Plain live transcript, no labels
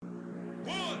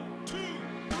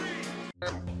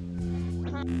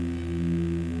All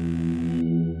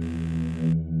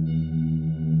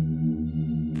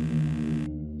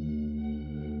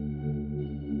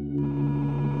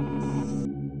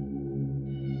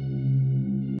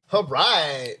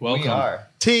right. Welcome. We are.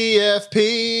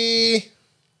 TFP.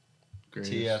 Great.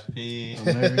 TFP.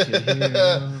 American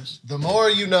Heroes. The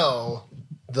more you know,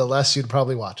 the less you'd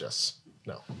probably watch us.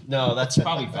 No, that's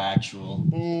probably factual.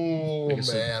 Oh,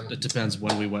 man. It depends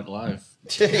when we went live.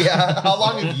 Yeah. How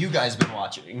long have you guys been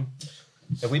watching?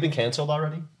 Have we been canceled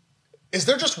already? Is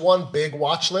there just one big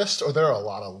watch list, or there are a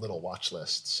lot of little watch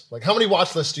lists? Like, how many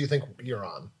watch lists do you think you're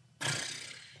on?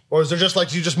 Or is there just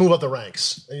like you just move up the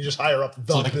ranks and you just hire up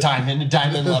the like diamond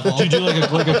level? You do like a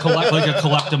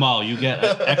collect them all. You get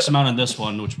X amount in this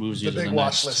one, which moves you the to big the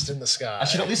watch next. list in the sky. I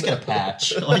should at least get a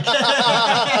patch.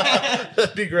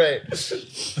 That'd be great.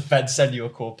 The feds send you a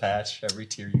cool patch every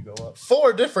tier you go up.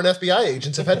 4 different FBI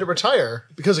agents have had to retire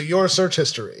because of your search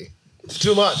history. It's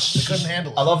too much. They couldn't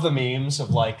handle it. I love the memes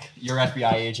of like your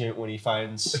FBI agent when he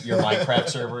finds your Minecraft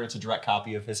server. It's a direct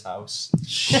copy of his house.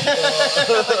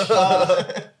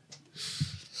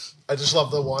 I just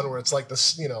love the one where it's like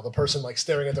this, the person like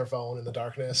staring at their phone in the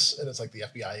darkness, and it's like the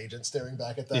FBI agent staring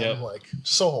back at them, Yep. like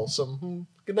so wholesome.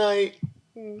 Good night.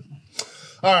 All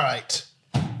right,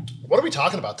 what are we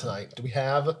talking about tonight? Do we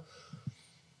have?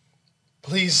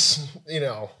 Please,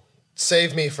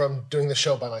 save me from doing the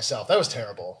show by myself. That was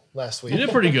terrible last week. You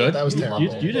did pretty good. That was terrible.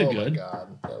 You did good. Oh my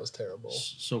god, that was terrible.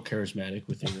 So charismatic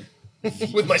with your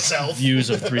With myself. views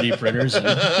of 3D printers.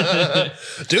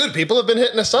 Dude, people have been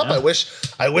hitting us up. Yeah.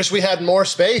 I wish we had more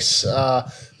space.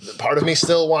 Part of me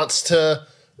still wants to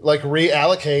like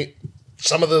reallocate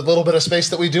some of the little bit of space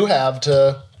that we do have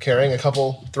to carrying a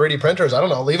couple 3D printers. I don't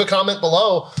know. Leave a comment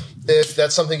below if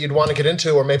that's something you'd want to get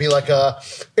into, or maybe like a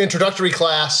introductory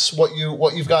class, what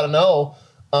you've got to know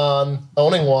on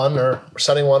owning one or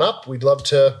setting one up. We'd love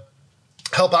to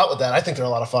help out with that. I think they're a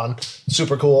lot of fun.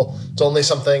 Super cool. It's only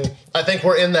something, I think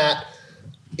we're in that,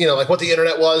 like what the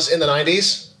internet was in the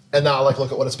 90s, and now like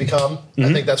look at what it's become. Mm-hmm.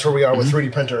 I think that's where we are with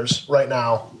 3D printers right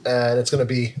now, and it's going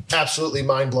to be absolutely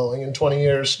mind-blowing in 20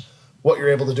 years what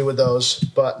you're able to do with those.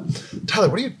 But Tyler,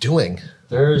 what are you doing?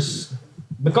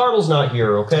 McArdle's not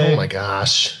here, okay? Oh my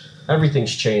gosh.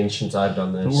 Everything's changed since I've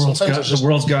done this. The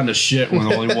world's gone to shit when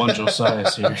only one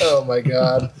Josiah's here. Oh my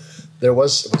god.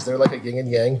 Was there like a yin and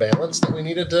yang balance that we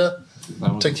needed to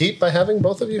keep by having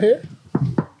both of you here?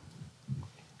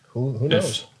 Who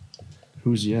knows?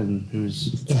 Who's yin?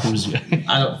 Who's yang?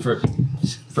 I don't for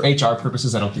HR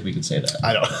purposes. I don't think we can say that.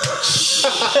 I don't.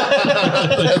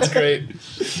 That's great.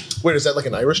 Wait, is that like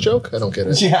an Irish joke? I don't get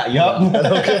it. Yeah, yup. I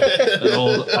don't get it. An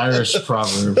old Irish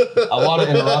proverb. I want to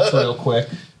interrupt real quick.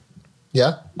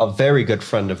 Yeah. A very good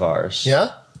friend of ours.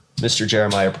 Yeah. Mr.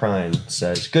 Jeremiah Prine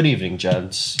says, "Good evening,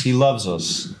 gents. He loves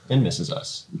us and misses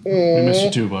us. We miss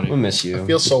you too, buddy. We miss you. I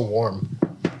feel so warm.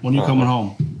 When are you coming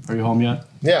home? Are you home yet?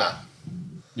 Yeah.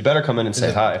 You better come in and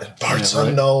say hi. Parts Yeah, right.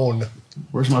 unknown.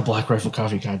 Where's my Black Rifle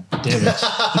coffee? God damn it.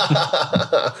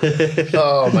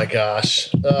 Oh my gosh.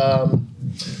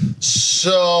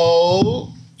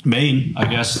 So Maine, I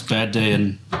guess. Bad day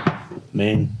in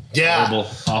Maine. yeah.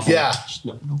 Horrible. Awful. Yeah.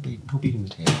 No beating the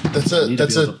table. That's I need to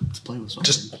be a able to play with something.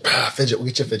 just fidget. We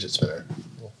get you a fidget spinner.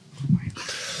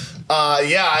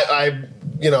 I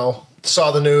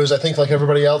saw the news. I think like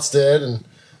everybody else did, and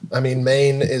I mean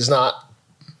Maine is not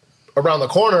around the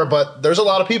corner, but there's a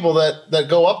lot of people that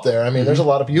go up there. I mean, there's a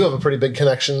lot of you have a pretty big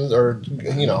connection or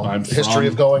history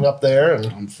of going up there, and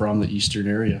I'm from the eastern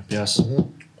area. Yes. Mm-hmm.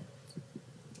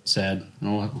 Sad.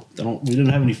 We didn't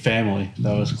have any family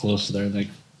that was close to there.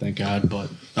 Thank God. But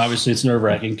obviously, it's nerve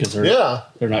wracking because they're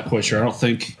not quite sure. I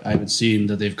haven't seen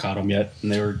that they've caught him yet,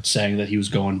 and they were saying that he was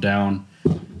going down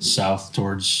south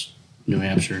towards New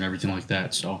Hampshire and everything like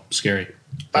that. So scary.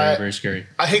 Very scary.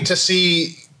 I hate to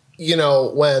see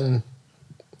when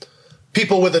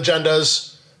people with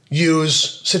agendas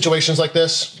use situations like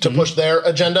this to push their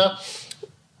agenda.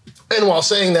 And while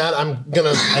saying that, I'm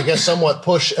going to, I guess, somewhat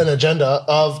push an agenda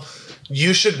of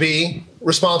you should be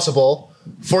responsible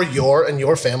for your and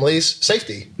your family's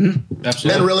safety.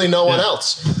 Absolutely. And really no one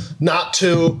else. Not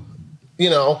to,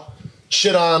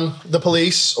 shit on the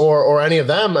police or any of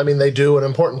them. I mean, they do an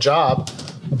important job,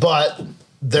 but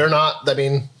they're not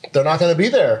going to be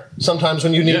there sometimes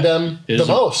when you need them the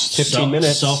most. 15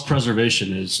 minutes.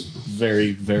 Self-preservation is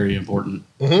very, very important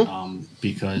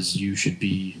because you should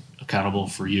be accountable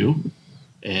for you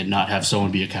and not have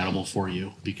someone be accountable for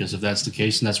you, because if that's the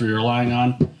case and that's what you're relying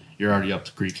on, you're already up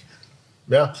the creek.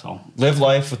 Yeah. So Live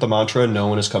life with the mantra, no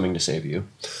one is coming to save you.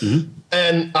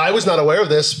 And I was not aware of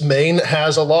this. Maine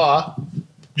has a law.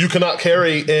 You cannot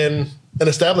carry in an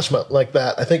establishment like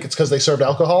that. I think it's because they served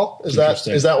alcohol. Is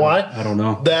that why? I don't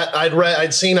know. That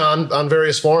I'd seen on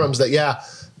various forums that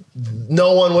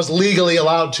no one was legally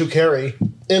allowed to carry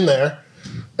in there,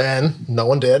 and no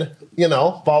one did.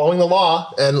 Following the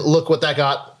law, and look what that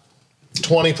got.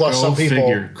 20 plus some people.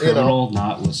 Figure. Criminal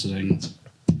not listening.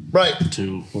 Right.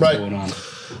 To what's going on.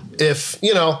 If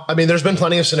there's been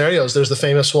plenty of scenarios. There's the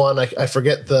famous one. I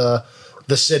forget the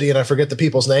city and I forget the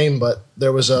people's name, but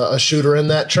there was a shooter in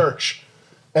that church,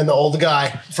 and the old guy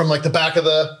from like the back of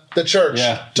the church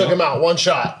took him out, one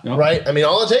shot. Yep. Right.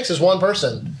 All it takes is one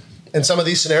person in some of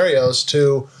these scenarios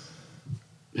to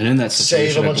and in that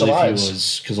situation, save a bunch of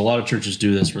lives. Because a lot of churches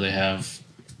do this where they have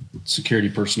security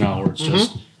personnel where it's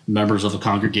just members of the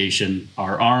congregation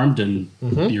are armed and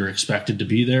you're expected to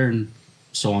be there and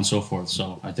so on and so forth.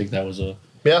 So I think that was a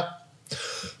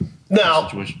Now,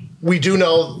 situation. We do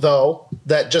know, though,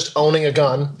 that just owning a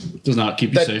gun does not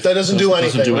keep you safe. That doesn't do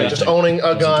anything. Right? Just owning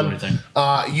a gun,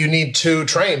 you need to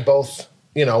train both,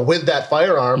 with that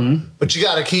firearm, but you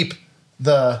got to keep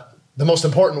the most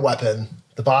important weapon,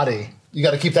 the body. You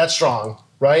got to keep that strong,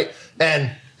 right?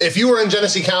 And if you were in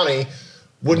Genesee County,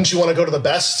 wouldn't you want to go to the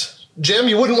best gym?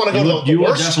 You wouldn't want to go to the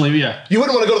worst. Definitely, You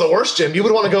wouldn't want to go to the worst gym. You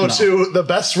would want to go to the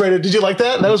best rated. Did you like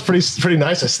that? That was pretty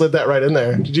nice. I slid that right in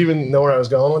there. Did you even know where I was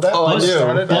going with that? Oh, I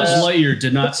do. Buzz Lightyear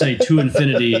did not say to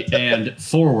infinity and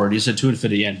forward. He said to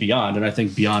infinity and beyond. And I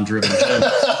think Beyond Driven is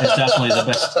definitely the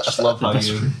best. Just love how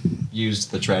you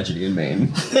used the tragedy in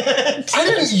Maine. I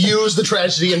didn't use the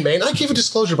tragedy in Maine. I gave a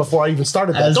disclosure before I even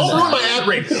started that. Don't ruin my ad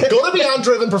read. Go to Beyond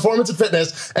Driven Performance and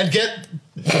Fitness and get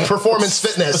Performance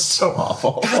Fitness. That's so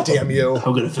awful. God damn you.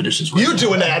 I'm going to finish this. You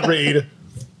do an ad read.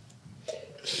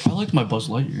 I like my Buzz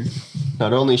Lightyear.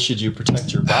 Not only should you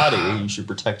protect your body, you should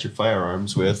protect your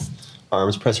firearms with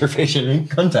arms preservation and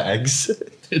gun tags.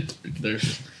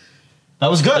 That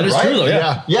was good, that is right? True, though,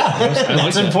 yeah.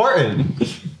 That's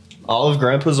important. All of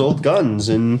Grandpa's old guns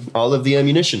and all of the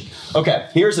ammunition. Okay,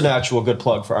 here's an actual good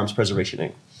plug for Arms Preservation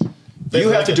Inc. You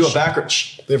have to do a background.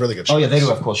 They have really good shirts. Oh yeah, they do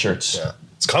have cool shirts. Yeah.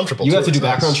 It's comfortable. You have to do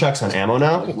background checks on ammo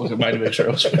now. Look at mine to make sure.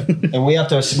 And we have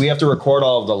to record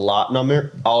all of the lot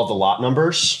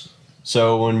numbers.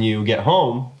 So when you get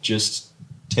home, just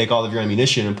take all of your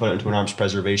ammunition and put it into an arms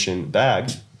preservation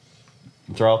bag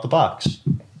and throw out the box.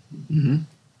 Mm-hmm.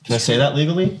 Can I say that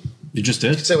legally? You just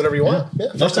did. You can say whatever you want.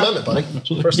 Yeah. First Amendment, buddy.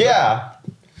 Absolutely. First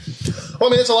Amendment.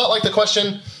 Well, it's a lot like the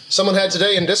question someone had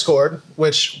today in Discord,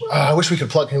 which I wish we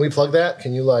could plug. Can we plug that?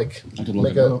 Can you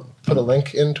put a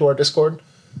link into our Discord?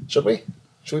 Should we?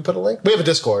 Should we put a link? We have a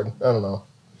Discord. I don't know.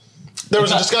 There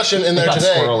was a discussion in there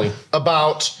today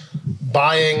about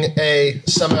buying a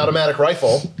semi-automatic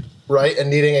rifle, right, and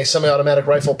needing a semi-automatic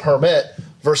rifle permit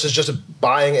versus just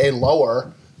buying a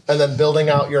lower and then building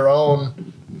out your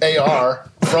own AR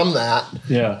from that.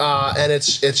 Yeah. And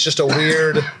it's just a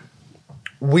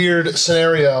weird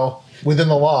scenario within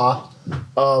the law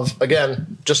of,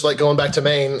 again, just like going back to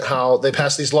Maine, how they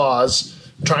pass these laws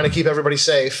trying to keep everybody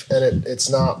safe, and it's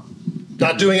not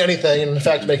doing anything, and in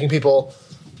fact making people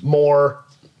more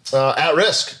at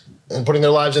risk and putting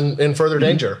their lives in further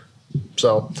danger.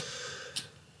 So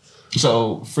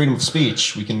freedom of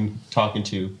speech, we can talk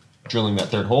into drilling that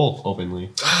third hole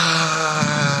openly.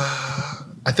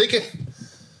 I think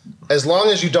as long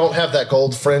as you don't have that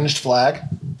gold fringed flag,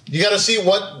 you got to see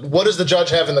what does the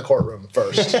judge have in the courtroom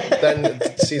first. Then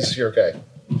it sees you're okay.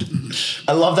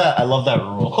 I love that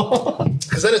rule.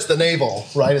 Because then it's the naval,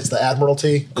 right? It's the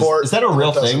Admiralty court. Is that a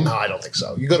real thing? No, I don't think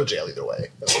so. You go to jail either way.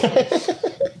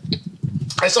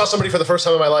 I saw somebody for the first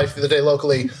time in my life the other day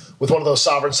locally with one of those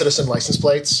sovereign citizen license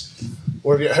plates.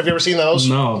 Have you ever seen those?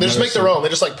 No. They just make their own. They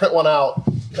just print one out,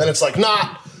 and it's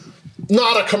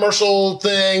not a commercial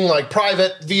thing, like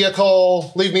private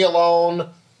vehicle. Leave me alone.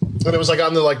 And it was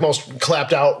on the most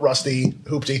clapped out, rusty,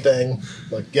 hoopty thing.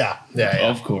 Yeah.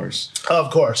 Of course.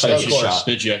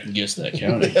 Bet you I can guess that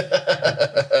county.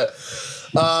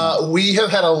 We have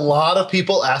had a lot of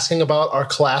people asking about our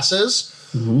classes.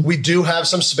 Mm-hmm. We do have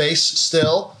some space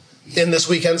still in this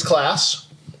weekend's class.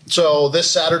 So this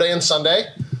Saturday and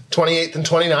Sunday, 28th and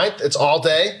 29th, it's all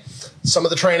day. Some of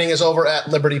the training is over at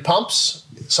Liberty Pumps.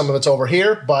 Some of it's over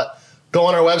here. But go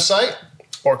on our website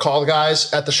or call the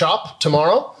guys at the shop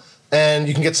tomorrow, and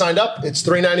you can get signed up. It's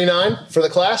 $3.99 for the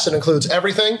class. It includes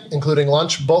everything, including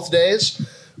lunch both days.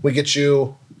 We get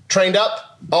you trained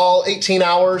up, all 18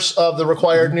 hours of the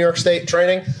required New York State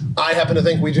training. I happen to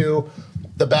think we do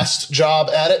the best job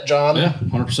at it. John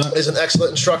 100%. is an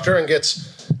excellent instructor and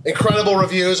gets incredible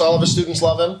reviews. All of his students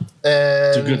love him.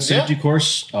 And it's a good safety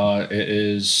course. It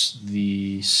is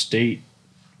the state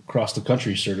across the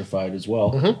country certified as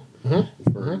well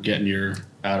for getting your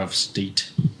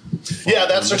out-of-state Yeah,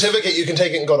 that certificate, you can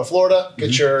take it and go to Florida,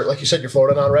 get your, like you said, your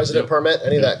Florida non-resident permit,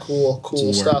 any of that cool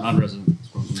stuff. Non-resident.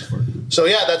 So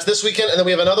yeah, that's this weekend, and then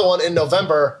we have another one in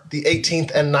November, the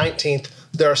 18th and 19th.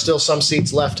 There are still some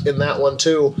seats left in that one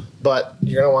too, but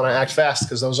you're gonna want to act fast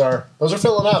because those are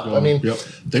filling up. I mean,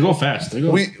 they go fast.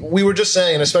 We were just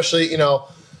saying, especially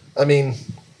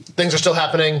things are still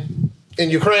happening in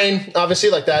Ukraine. Obviously,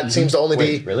 like that seems to only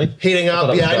be heating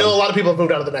up. Yeah, I know a lot of people have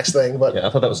moved on to the next thing, but I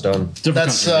thought that was done.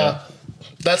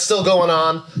 That's still going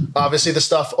on. Obviously, the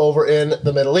stuff over in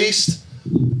the Middle East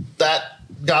that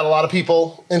got a lot of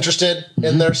people interested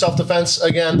in their self-defense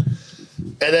again.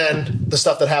 And then the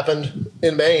stuff that happened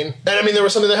in Maine. And I mean, there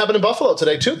was something that happened in Buffalo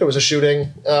today, too. There was a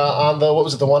shooting on the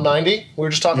 190 we were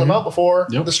just talking about before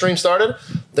the stream started.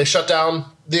 They shut down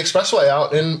the expressway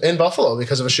out in Buffalo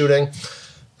because of a shooting.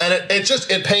 And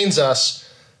it pains us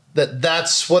that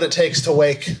that's what it takes to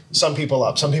wake some people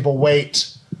up. Some people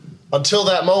wait until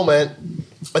that moment,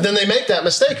 and then they make that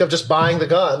mistake of just buying the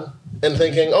gun and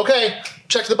thinking, okay,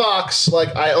 check the box.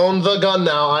 Like, I own the gun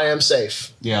now. I am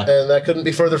safe. Yeah. And that couldn't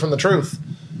be further from the truth.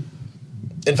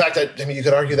 In fact, I mean, you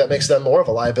could argue that makes them more of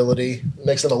a liability,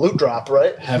 makes them a loot drop,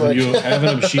 right? Having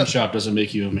a machine shop doesn't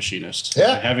make you a machinist.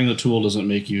 Yeah. Having the tool doesn't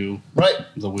make you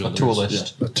the wielder. A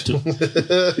toolist. Yeah.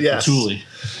 Yes. Toolie.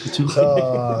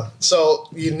 So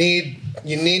you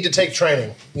need to take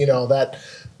training. You know, that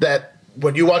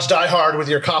when you watch Die Hard with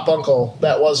your cop uncle,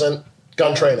 that wasn't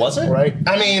gun training. Was it? Right?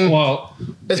 I mean,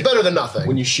 it's better than nothing.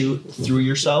 When you shoot through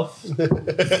yourself.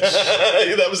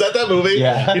 That was that movie.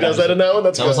 Yeah. He does that in that one.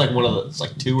 That's that good. was like one of the, it's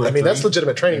like 2 or 3. I mean, that's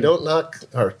legitimate training. Don't knock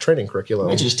our training curriculum.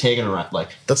 Imagine just taking around like.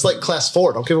 That's like class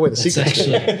 4. Don't give away the secret.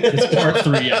 It's part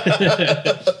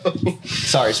 3.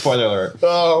 Sorry, spoiler alert.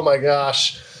 Oh my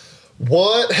gosh.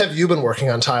 What have you been working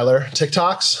on, Tyler?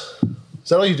 TikToks? Is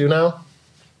that all you do now?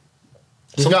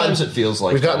 Sometimes it feels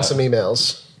like we've gotten some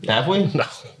emails. Have we? No.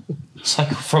 It's like,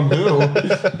 from who?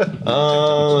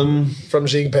 From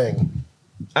Jinping.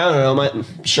 I don't know. My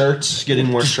shirts, getting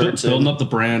more shirts. Building up the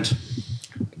brand.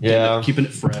 Yeah. Keeping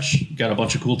it fresh. Got a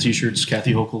bunch of cool t-shirts.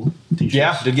 Kathy Hochul t-shirts.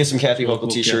 Yeah, did get some Kathy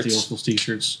Hochul t-shirts. Kathy Hochul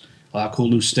t-shirts. Cool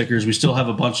new stickers. We still have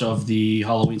a bunch of the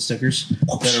Halloween stickers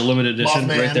that are limited edition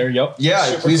right there. Yep. Yeah,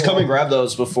 Super please cool. come and grab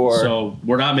those before. So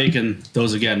we're not making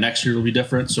those again. Next year will be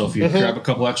different. So if you grab a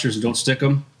couple extras and don't stick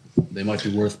them, they might be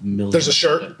worth millions. There's a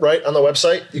shirt, right, on the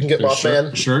website. You can get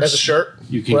Mothman as a shirt.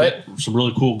 You can get some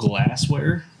really cool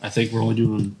glassware. I think we're only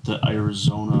doing the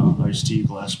Arizona iced tea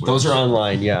glassware. Those are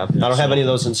online, yeah. I don't have any of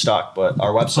those in stock, but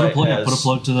our website Put a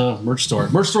plug to the merch store.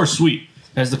 Merch store's sweet.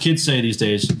 As the kids say these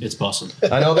days, it's busting.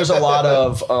 I know there's a lot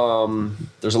of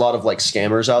like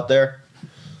scammers out there.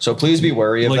 So please be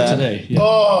wary of that. Today. Yeah.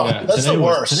 Oh, that's the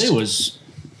worst. Today was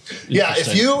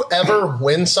if you ever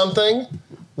win something,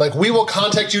 like, we will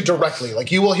contact you directly. Like,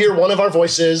 you will hear one of our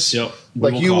voices. Yep.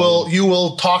 Like, you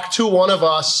will talk to one of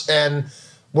us, and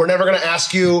we're never going to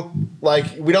ask you. Like,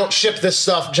 we don't ship this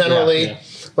stuff generally. Yeah.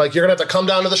 Like, you're going to have to come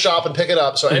down to the shop and pick it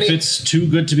up. So if it's too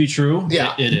good to be true,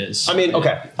 it is. I mean,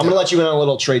 okay, I'm going to let you in on a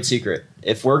little trade secret.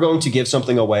 If we're going to give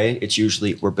something away, it's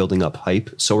usually we're building up hype.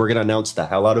 So we're going to announce the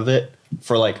hell out of it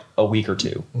for like a week or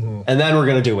 2. And then we're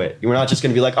going to do it. We're not just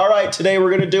going to be like, all right, today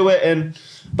we're going to do it, and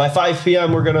by 5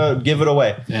 p.m. we're going to give it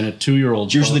away. And a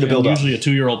 2-year-old usually to build up. Usually a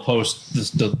 2-year-old post,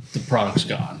 the product's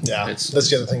gone. Yeah, that's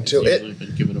the other thing too.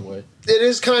 Been given away. It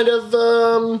is kind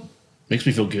of makes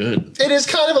me feel good. It is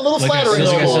kind of a little flattering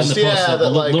almost. The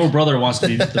little brother wants to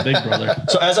be the big brother.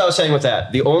 So as I was saying with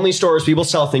that, the only stores people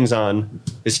sell things on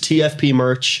is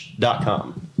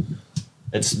tfpmerch.com.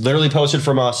 It's literally posted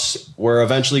from us. We're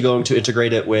eventually going to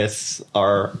integrate it with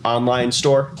our online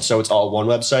store, so it's all one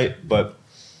website, but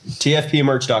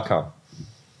tfpmerch.com.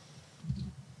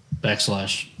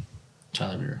 /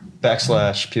 Tyler Muir.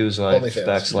 / Pew's Life. /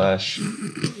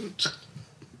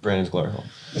 Brandon's Glory Hole.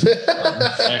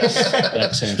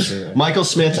 Michael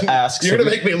Smith asks, you're going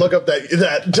to make me look up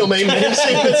that domain name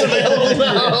saying that's available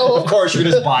now. Of course, you're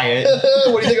going to just buy it.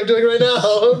 What do you think I'm doing right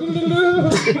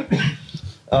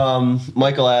now?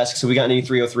 Michael asks, have we got any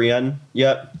 303N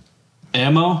yet?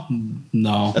 Ammo?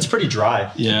 No. That's pretty dry.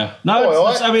 Yeah. No,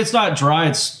 it's not dry.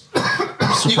 It's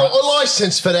you got a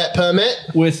license for that permit?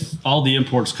 With all the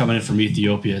imports coming in from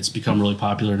Ethiopia, it's become really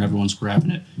popular and everyone's grabbing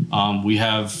it. We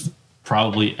have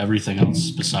probably everything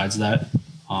else besides that.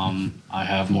 I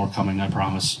have more coming, I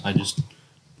promise. I just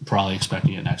probably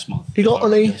expecting it next month. You got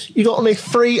any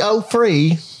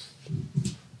 303?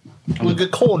 Look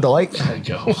at Klondike. There you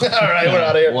go. All right, we're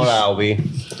out of here. What are we?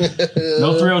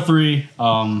 No 303.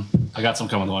 I got some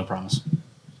coming though, I promise.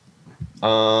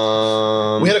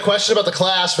 We had a question about the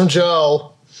class from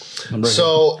Joe.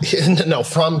 So, no,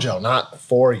 from Joe, not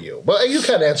for you. But you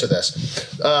can answer this.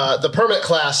 The permit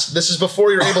class, this is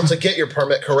before you're able to get your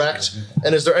permit, correct?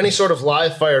 And is there any sort of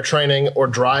live fire training or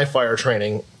dry fire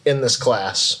training in this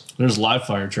class? There's live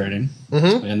fire training,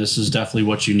 and this is definitely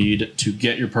what you need to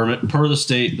get your permit per the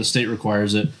state. The state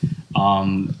requires it.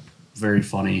 Very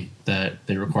funny that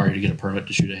they require you to get a permit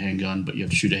to shoot a handgun, but you have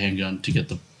to shoot a handgun to get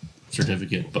the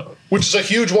certificate. But which is a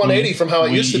huge 180 from how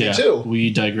it used to be too.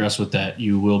 We digress with that.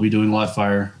 You will be doing live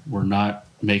fire. We're not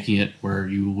making it where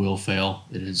you will fail.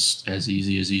 It is as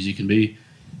easy can be,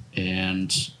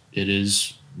 and it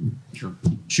is you're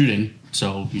shooting,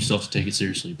 so you still have to take it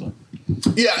seriously. But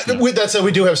with that said,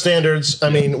 we do have standards. I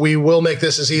mean, we will make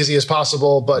this as easy as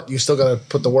possible, but you still got to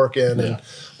put the work in and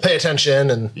pay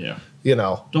attention and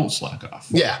don't slack off.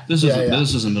 This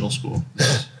isn't middle school.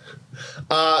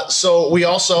 So we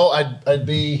also, I'd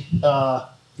be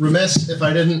remiss if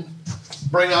I didn't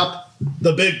bring up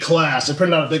the big class. I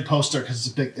printed out a big poster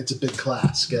because it's a big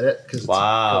class. Get it? Because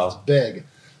it's big.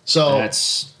 So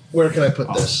where can I put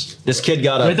this? This kid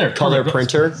got a color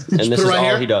printer, and this is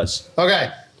all he does.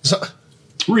 Okay. So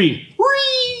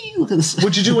Look at this.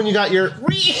 What'd you do when you got your?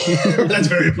 That's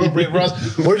very appropriate for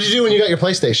us. What did you do when you got your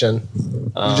PlayStation?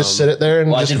 You just sit it there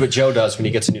and. I did what Joe does when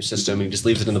he gets a new system. He just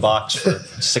leaves it in the box for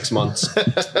 6 months.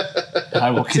 I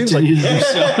will continue to do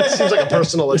so. Seems like a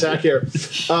personal attack here.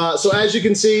 So as you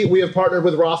can see, we have partnered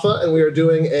with Rafa, and we are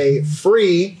doing a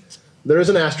free. There is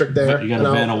an asterisk there. You got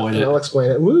to avoid it. I'll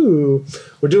explain it. Woo!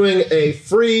 We're doing a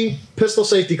free pistol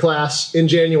safety class in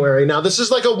January. Now this is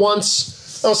like a once.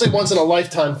 I don't say once in a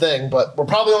lifetime thing, but we're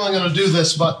probably only going to do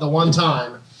this but the one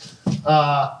time.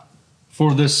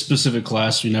 For this specific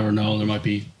class, you never know. There might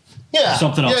be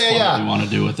something else fun that we want to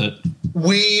do with it.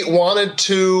 We wanted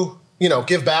to,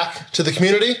 give back to the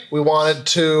community. We wanted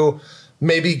to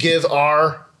maybe give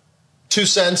our 2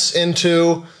 cents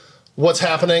into what's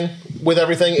happening with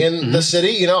everything in the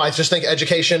city. I just think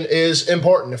education is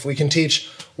important. If we can teach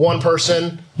one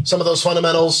person some of those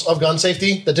fundamentals of gun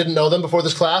safety that didn't know them before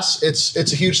this class, it's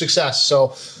a huge success.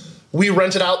 So we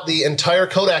rented out the entire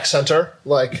Kodak Center,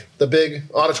 like the big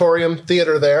auditorium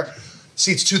theater there.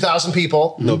 Seats 2,000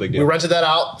 people. No big deal. We rented that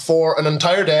out for an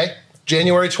entire day,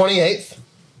 January 28th,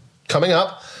 coming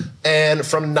up. And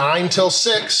from 9 till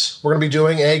 6, we're going to be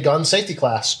doing a gun safety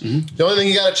class. The only thing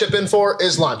you got to chip in for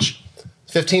is lunch.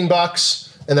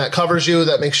 $15, and that covers you.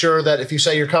 That makes sure that if you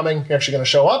say you're coming, you're actually going to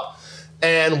show up.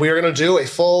 And we're going to do a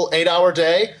full 8-hour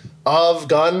day of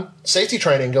gun safety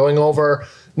training, going over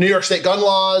New York State gun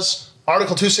laws,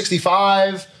 Article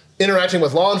 265, interacting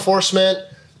with law enforcement,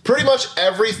 pretty much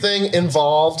everything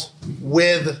involved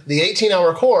with the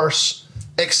 18-hour course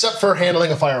except for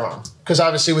handling a firearm. Because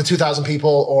obviously with 2,000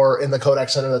 people or in the Kodak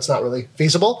Center, that's not really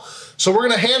feasible. So we're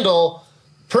going to handle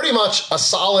pretty much a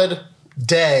solid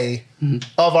day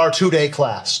of our 2-day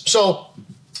class. So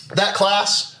that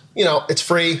class, it's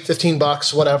free,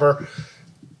 $15, whatever.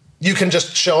 You can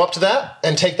just show up to that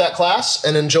and take that class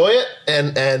and enjoy it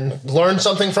and learn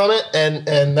something from it,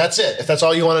 and that's it, if that's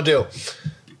all you want to do.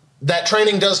 That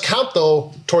training does count,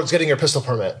 though, towards getting your pistol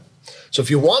permit. So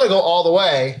if you want to go all the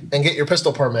way and get your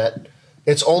pistol permit,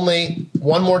 it's only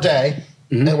one more day,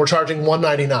 and we're charging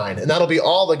 $199. And that'll be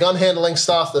all the gun handling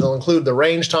stuff. That'll include the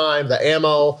range time, the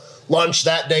ammo, lunch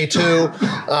that day too,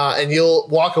 and you'll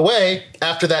walk away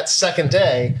after that second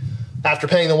day, after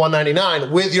paying the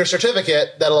 $199, with your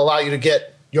certificate that'll allow you to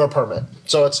get your permit.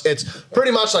 So it's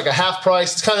pretty much like a half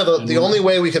price. It's kind of the only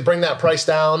way we could bring that price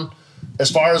down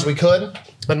as far as we could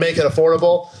and make it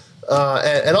affordable,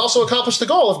 and also accomplish the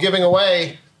goal of giving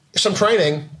away some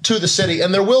training to the city.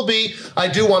 And there will be, I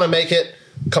do want to make it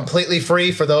completely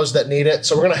free for those that need it.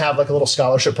 So we're going to have like a little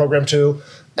scholarship program too.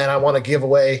 And I want to give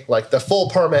away like the full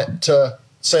permit to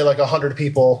say like 100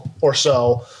 people or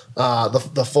so,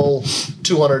 the full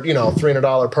 $200,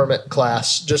 $300 permit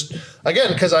class. Just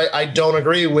again, because I don't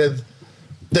agree with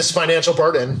this financial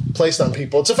burden placed on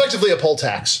people. It's effectively a poll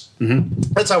tax.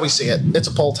 That's how we see it. It's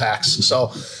a poll tax.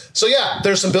 So yeah,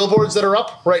 there's some billboards that are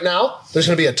up right now. There's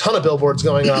going to be a ton of billboards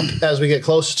going up as we get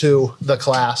close to the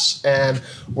class, and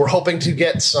we're hoping to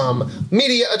get some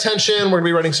media attention. We're going to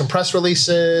be writing some press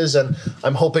releases, and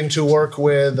I'm hoping to work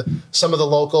with some of the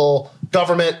local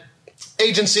government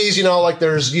agencies, like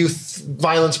there's Youth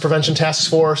Violence Prevention Task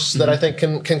Force that I think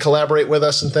can collaborate with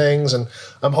us and things, and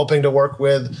I'm hoping to work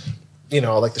with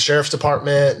like the sheriff's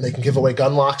department, and they can give away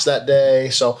gun locks that day.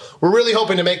 So we're really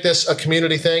hoping to make this a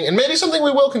community thing, and maybe something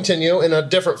we will continue in a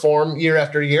different form year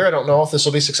after year. I don't know if this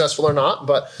will be successful or not,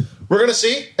 but we're going to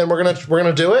see, and we're going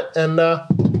to do it, and we're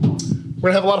going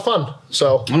to have a lot of fun.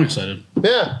 So I'm excited.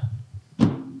 Yeah.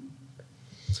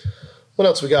 What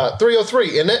else we got?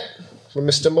 303, isn't it? from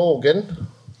Mr. Morgan.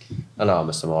 Hello,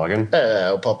 Mr. Morgan.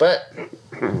 Hello, puppet.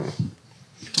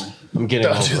 I'm getting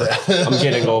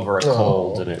over a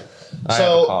cold and I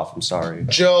have a cough. I'm sorry.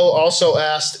 Joe also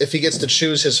asked if he gets to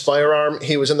choose his firearm.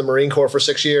 He was in the Marine Corps for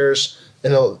 6 years,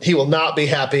 and he will not be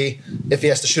happy if he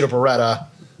has to shoot a Beretta.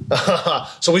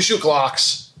 So we shoot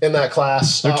Glocks in that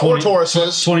class, or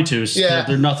Tauruses. 22s. Yeah.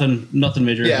 They're nothing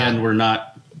major. Yeah. Again, we're not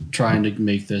trying to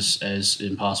make this as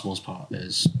impossible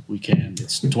as we can.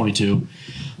 It's 22.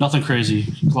 Nothing crazy.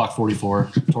 Glock 44,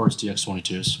 Taurus TX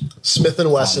 22s. Smith &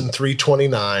 Wesson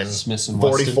 329. Smith & Wesson.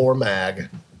 44 mag.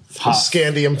 Hot.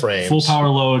 Scandium frames. Full power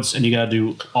loads, and you got to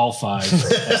do all 5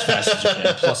 as fast as you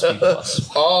can. Plus B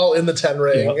plus. All in the 10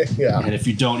 ring. Yep. Yeah. And if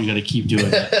you don't, you got to keep doing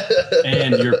it.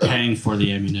 And you're paying for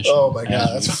the ammunition. Oh my God,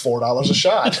 that's $4 a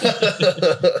shot.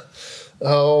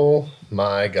 Oh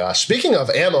my gosh. Speaking of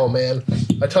ammo, man,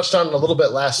 I touched on it a little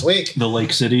bit last week. The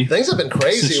Lake City. Things have been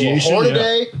crazy. Well,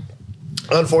 Hornaday,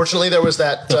 unfortunately, there was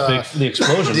that the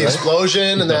explosion. the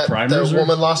explosion, and that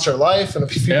woman lost her life, and a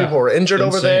few people were injured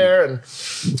over there. And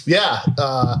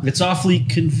it's awfully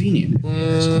convenient.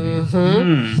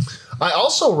 I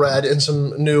also read in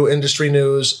some new industry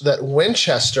news that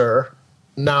Winchester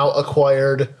now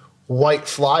acquired White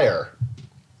Flyer.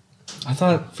 I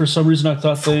thought for some reason they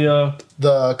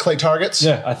the clay targets.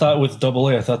 Yeah, I thought with AA,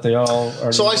 I thought they all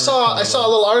are. So I saw a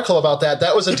little article about that.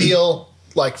 That was a deal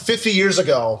like 50 years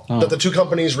ago that the two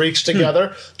companies reached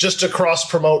together just to cross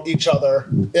promote each other.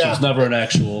 Yeah, so it's never an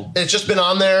actual. It's just been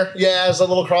on there. Yeah, as a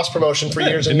little cross promotion for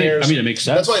years and years. I mean, it makes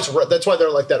sense. That's why they're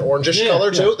like that orangish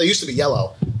color too. They used to be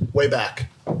yellow way back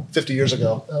 50 years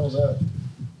ago. How was that?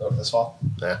 Over this fall?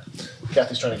 Yeah.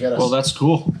 Kathy's trying to get us. Well, that's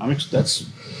cool. That's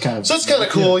kind of. So it's kind of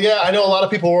cool. Yeah, I know a lot of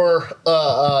people were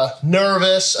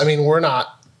nervous. I mean, we're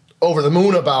not over the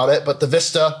moon about it, but the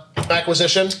Vista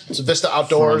acquisition, it's Vista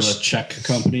Outdoors. From the Czech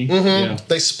company. Mm-hmm. Yeah.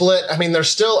 They split. I mean, they're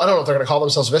still, I don't know if they're going to call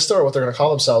themselves Vista or what they're going to call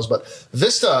themselves, but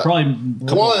Vista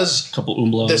was a couple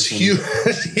umlauts this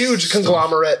huge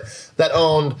conglomerate that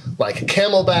owned like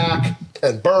Camelback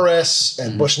and Burris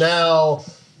and Bushnell.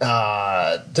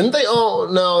 Didn't they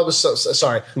own? No, it was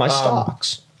sorry. My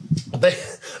stocks.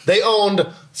 They owned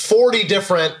 40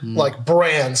 different like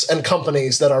brands and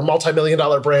companies that are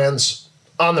multi-million-dollar brands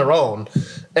on their own,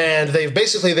 and they've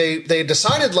basically they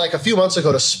decided like a few months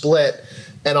ago to split,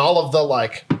 and all of the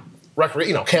like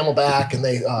Camelback and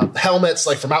they helmets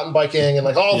like for mountain biking and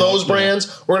like all those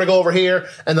brands we're gonna go over here,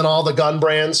 and then all the gun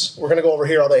brands we're gonna go over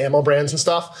here, all the ammo brands and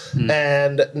stuff.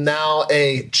 And now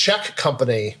a Czech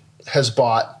company has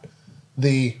bought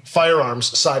the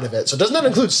firearms side of it. So doesn't that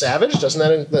include Savage?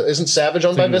 Isn't Savage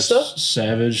owned by Vista?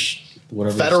 Savage,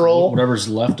 whatever's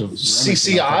left of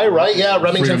CCI, right? Yeah,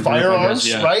 Remington Firearms,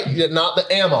 yeah. right? Not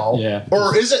the ammo. Yeah.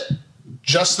 Or is it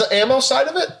just the ammo side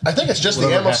of it? I think it's just the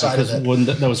ammo side of it.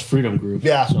 That was Freedom Group.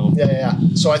 Yeah. So. Yeah.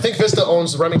 So I think Vista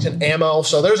owns the Remington ammo.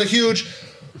 So there's a huge,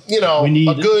 we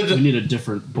need a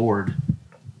different board.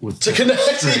 To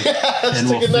connect, and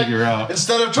we'll figure out.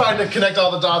 Instead of trying to connect all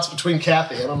the dots between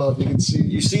Kathy, I don't know if you can see.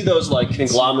 You see those like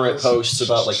conglomerate posts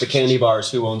about like the candy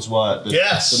bars, who owns what?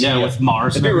 Yes. With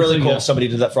Mars. It'd be really cool if somebody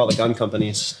did that for all the gun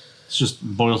companies. It just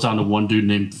boils down to one dude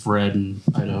named Fred in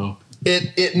Idaho.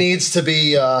 It needs to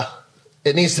be.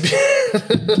 It needs to be.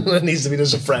 It needs to be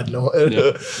just a Fred. No.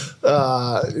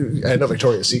 I know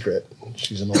Victoria's Secret.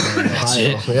 She's an old man in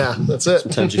Ohio. Yeah, that's it.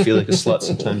 Sometimes you feel like a slut,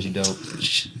 sometimes you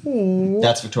don't.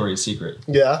 That's Victoria's Secret.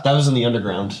 Yeah. That was in the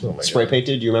underground. Spray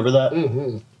painted. Do you remember that?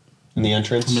 Mm-hmm. In the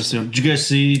entrance. Did you guys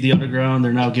see the underground?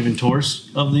 They're now giving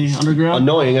tours of the underground.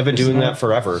 Annoying. I've been doing that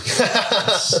forever.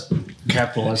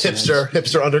 Capitalizing.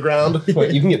 Hipster underground.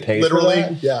 Wait, you can get paid literally. For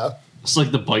that? Yeah. It's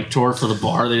like the bike tour for the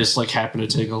bar. They just like happen to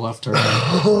take a left turn.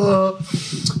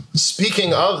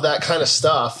 Speaking of that kind of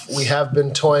stuff, we have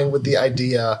been toying with the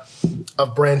idea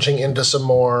of branching into some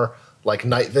more like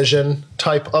night vision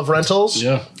type of rentals.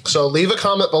 Yeah. So leave a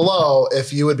comment below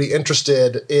if you would be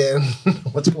interested in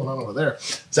what's going on over there.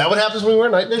 Is that what happens when we wear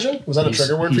night vision? Was that a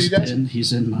trigger word for you guys?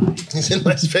 He's in my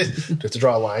space. Do you have to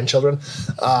draw a line, children?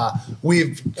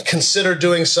 We've considered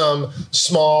doing some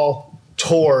small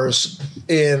tours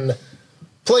in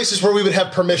places where we would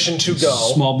have permission to go.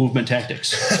 Small movement tactics.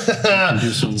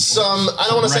 Do some I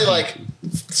don't want to say like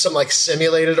some like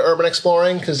simulated urban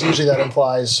exploring, because usually that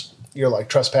implies you're like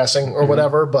trespassing or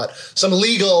whatever, but some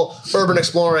legal urban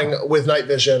exploring with night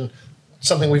vision,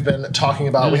 something we've been talking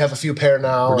about. We have a few pair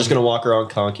now. We're just going to walk around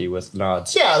Conky with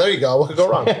nods. Yeah, there you go. What could go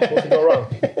wrong?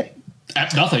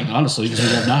 Nothing, honestly, because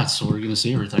we have knots, so we're going to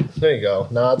see everything. There you go.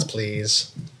 Nods,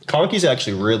 please. Conky's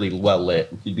actually really well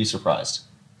lit. You'd be surprised.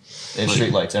 There's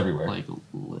street lights everywhere. I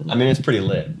mean, it's pretty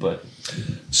lit, but...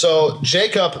 So,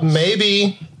 Jacob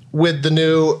maybe with the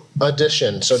new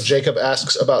addition. So Jacob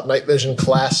asks about night vision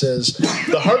classes.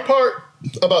 The hard part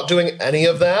about doing any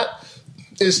of that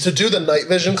is to do the night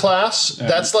vision class.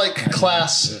 That's like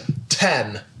class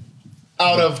 10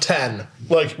 out of 10.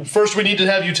 Like, first we need to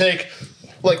have you take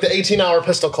like the 18-hour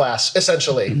pistol class,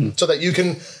 essentially, so that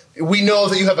we know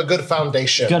that you have a good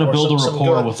foundation. You got to build a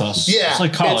rapport with us. Yeah. It's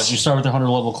like college. You start with the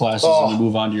 100 level classes and you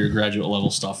move on to your graduate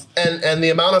level stuff. And the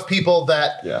amount of people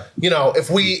that, if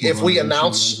we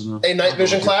announce a night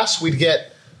vision class, we'd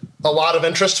get a lot of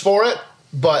interest for it.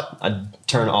 But I'd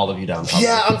turn all of you down. Probably.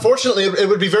 Yeah, unfortunately, it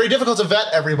would be very difficult to vet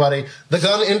everybody. The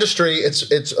gun industry,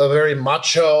 it's a very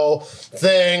macho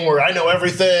thing where I know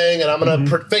everything and I'm going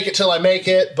to fake it till I make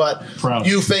it. But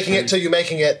you faking it till you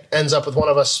making it ends up with one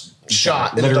of us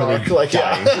shot in the dark. Like,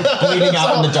 bleeding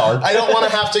out in the dark. I don't want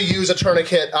to have to use a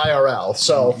tourniquet IRL.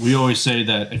 So we always say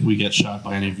that if we get shot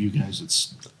by any of you guys,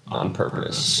 it's on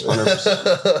purpose.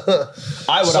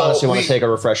 I would honestly want to take a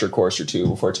refresher course or two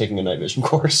before taking a night vision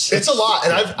course. It's a lot,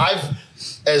 and I've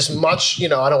as much, I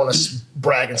don't want to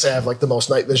brag and say I have like the most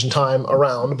night vision time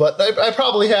around, but I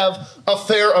probably have a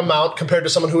fair amount compared to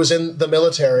someone who is in the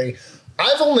military.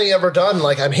 I've only ever done,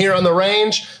 like, I'm here on the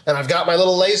range and I've got my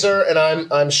little laser and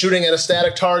I'm shooting at a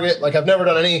static target. Like, I've never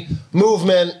done any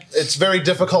movement. It's very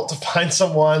difficult to find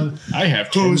someone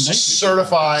who's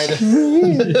certified.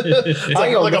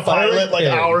 like a pilot, like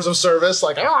hours of service.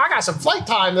 Like, I got some flight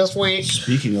time this week.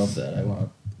 Speaking of that, I want to.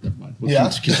 Never mind.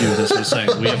 We'll continue this in a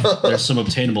second. There's some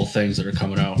obtainable things that are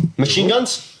coming out. Machine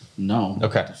guns? No.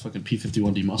 Okay. The fucking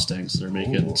P-51D Mustangs. They're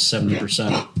making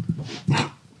 70%.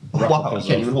 Wow, I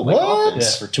can't even hold my coffee.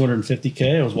 Yeah, for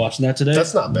 $250K. I was watching that today.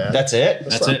 That's not bad. That's it?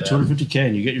 That's it. $250K,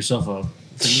 and you get yourself a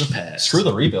thing to pass. Screw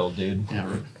the rebuild, dude. Yeah,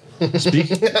 right.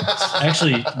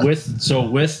 Actually,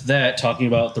 with that, talking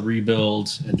about the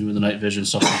rebuild and doing the night vision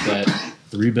stuff like that,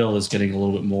 the rebuild is getting a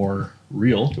little bit more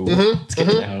real. It's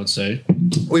getting, I would say.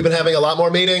 We've been having a lot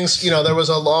more meetings. There was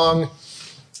a long.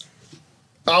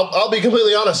 I'll be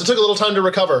completely honest. It took a little time to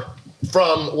recover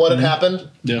from what had happened.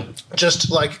 Yeah.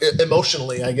 Just like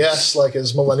emotionally, I guess, like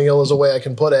as millennial is a way I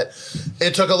can put it.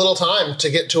 It took a little time to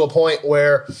get to a point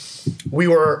where we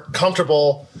were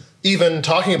comfortable even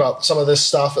talking about some of this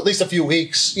stuff, at least a few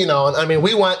weeks, and I mean,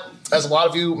 we went, as a lot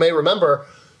of you may remember,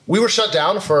 we were shut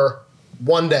down for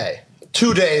 1 day,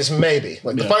 2 days, maybe.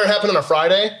 Like the fire happened on a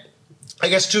Friday, I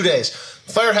guess 2 days.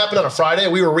 The fire happened on a Friday.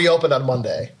 We were reopened on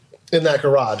Monday in that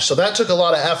garage. So that took a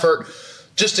lot of effort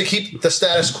just to keep the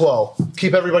status quo,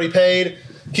 keep everybody paid,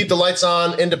 keep the lights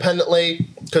on independently,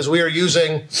 because we are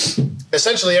using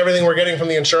essentially everything we're getting from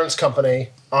the insurance company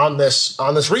on this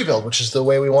rebuild, which is the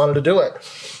way we wanted to do it.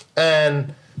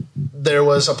 And there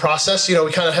was a process, we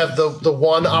kind of have the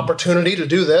one opportunity to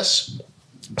do this.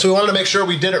 So we wanted to make sure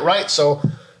we did it right. So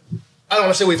I don't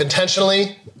want to say we've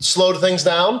intentionally slowed things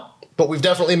down, but we've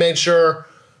definitely made sure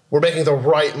we're making the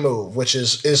right move, which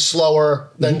is slower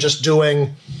than just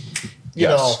doing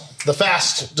the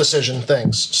fast decision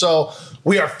things. So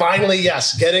we are finally,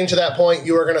 getting to that point.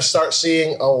 You are going to start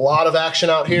seeing a lot of action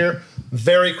out here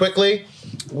very quickly.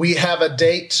 We have a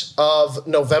date of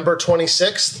November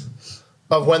 26th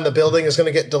of when the building is going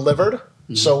to get delivered.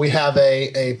 Mm-hmm. So we have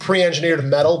a pre-engineered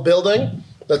metal building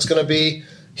that's going to be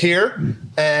here,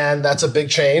 and that's a big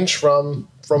change from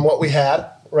what we had,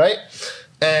 right?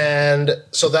 And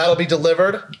so that'll be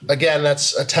delivered. Again,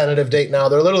 that's a tentative date now.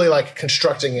 They're literally like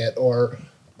constructing it, or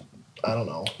I don't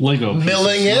know, Lego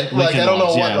milling it. Like I don't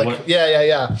know what.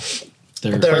 Yeah. They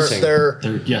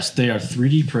are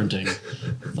 3D printing.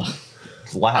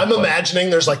 I'm imagining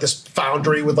there's like this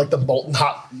foundry with like the molten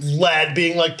hot lead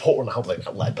being like poured, not lead,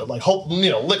 but like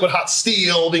liquid hot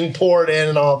steel being poured in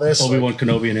and all this. Obi-Wan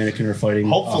Kenobi and Anakin are fighting.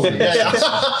 Hopefully, I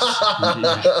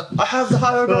have the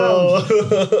higher ground.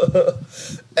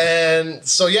 And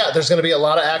so there's going to be a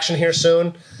lot of action here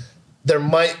soon. There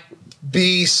might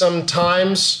be some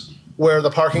times where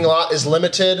the parking lot is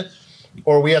limited,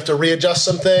 or we have to readjust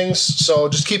some things. So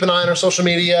just keep an eye on our social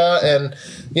media and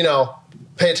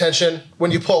pay attention when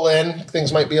you pull in.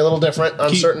 Things might be a little different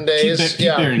on certain days.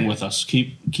 Keep bearing with us.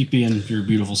 Keep being your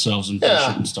beautiful selves and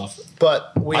patient and stuff.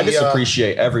 But I just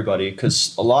appreciate everybody,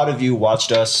 because a lot of you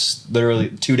watched us literally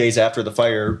 2 days after the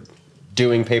fire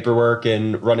doing paperwork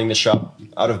and running the shop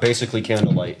out of basically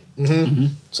candlelight.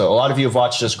 So a lot of you have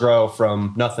watched us grow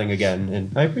from nothing again,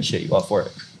 and I appreciate you all for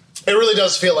it. It really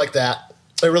does feel like that.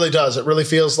 It really does. It really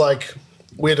feels like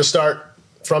we had to start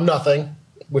from nothing,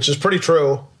 which is pretty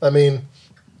true. I mean,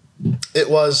 it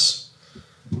was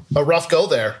a rough go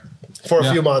there for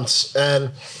a few months. And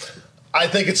I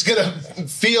think it's going to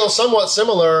feel somewhat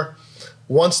similar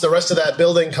once the rest of that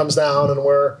building comes down and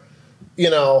we're,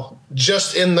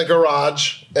 just in the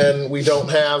garage and we don't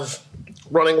have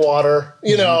running water,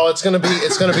 it's going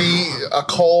to be a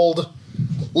cold,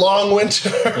 long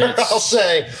winter, I'll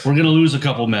say. We're going to lose a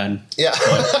couple men. Yeah.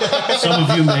 Some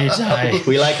of you may die.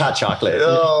 We like hot chocolate.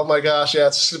 Oh my gosh,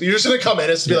 yeah. You're just going to come in.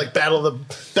 It's to be like Battle of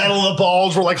the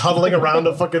Balls. We're like huddling around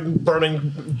a fucking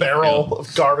burning barrel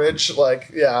of garbage.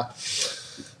 Like, yeah.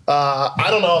 I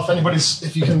don't know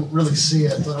if you can really see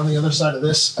it, but on the other side of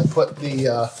this, I put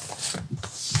the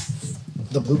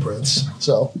blueprints.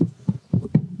 So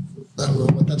I don't know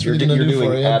what that's really going to do for you.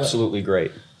 You're doing absolutely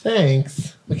great.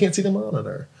 Thanks. I can't see the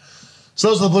monitor. So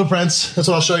those are the blueprints. That's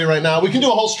what I'll show you right now. We can do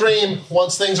a whole stream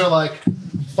once things are like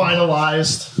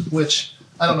finalized, which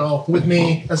I don't know, with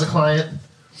me as a client.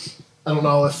 I don't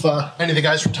know if any of the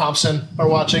guys from Thompson are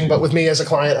watching, but with me as a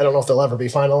client, I don't know if they'll ever be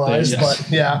finalized. Yes. But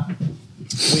yeah,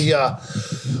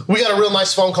 we got a real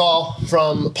nice phone call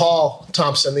from Paul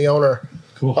Thompson, the owner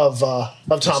of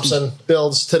Thompson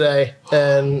Builds today,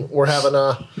 and we're having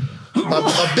a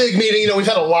big meeting. We've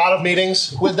had a lot of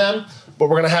meetings with them, but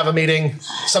we're going to have a meeting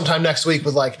sometime next week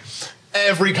with like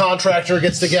every contractor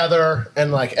gets together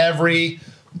and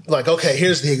okay,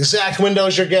 here's the exact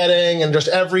windows you're getting, and just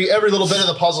every little bit of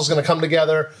the puzzle is going to come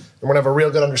together, and we're going to have a real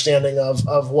good understanding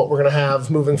of what we're going to have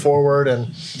moving forward.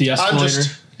 And the escalator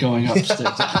going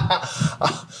upstairs.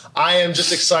 I am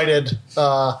just excited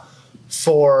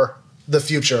for the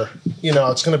future.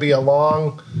 It's going to be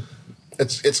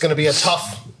it's going to be a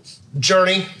tough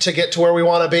journey to get to where we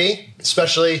want to be,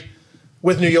 especially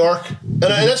with New York, and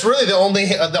that's really the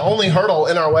only hurdle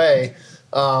in our way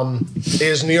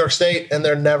is New York State and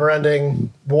their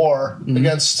never-ending war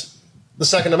against the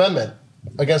Second Amendment,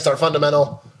 against our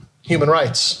fundamental human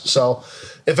rights. So,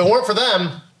 if it weren't for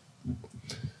them,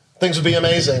 things would be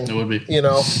amazing. It would be,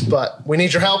 But we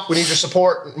need your help. We need your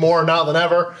support more now than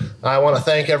ever. I want to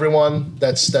thank everyone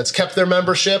that's kept their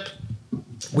membership.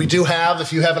 We do have,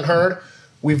 if you haven't heard,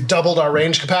 we've doubled our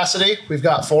range capacity. We've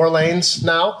got 4 lanes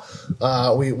now.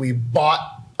 We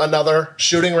bought another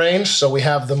shooting range, so we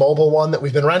have the mobile one that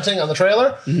we've been renting on the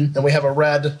trailer, and we have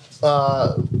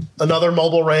another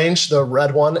mobile range, the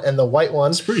red one and the white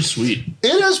one. It's pretty sweet.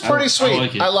 It is pretty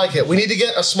sweet. I like it. We need to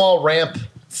get a small ramp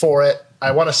for it. I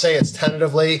want to say it's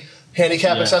tentatively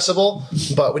handicap accessible,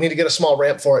 but we need to get a small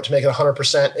ramp for it to make it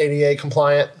 100% ADA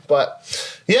compliant.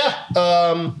 But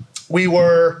yeah, we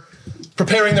were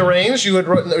preparing the range. You'd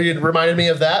reminded me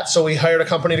of that, so we hired a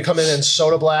company to come in and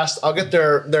soda blast. I'll get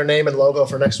their name and logo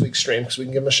for next week's stream because we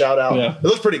can give them a shout out. Yeah. It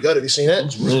looks pretty good. Have you seen it?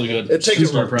 It's really good. It took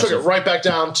it right back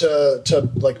down to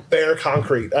like bare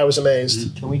concrete. I was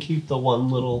amazed. Can we keep the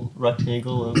one little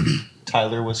rectangle of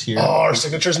Tyler was here? Oh, our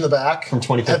signatures in the back from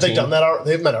 2015. Have they done that?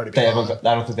 They've already been. I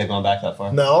don't think they've gone back that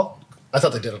far. No, I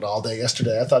thought they did it all day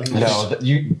yesterday. I thought he was. No,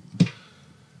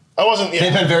 I wasn't. Yeah.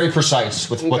 They've been very precise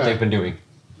with what they've been doing.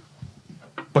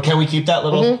 But can we keep that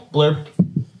little blurb?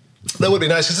 That would be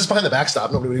nice because it's behind the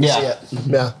backstop. Nobody would even see it.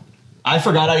 Yeah. I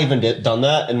forgot I even done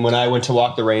that, and when I went to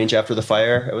walk the range after the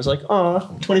fire, I was like, "Oh,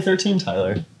 2013,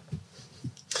 Tyler."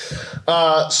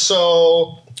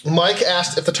 So Mike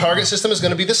asked if the target system is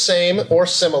going to be the same or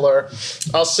similar.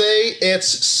 I'll say it's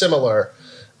similar.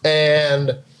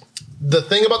 And the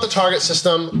thing about the target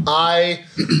system, I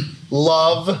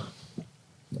love,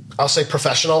 I'll say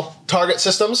professional target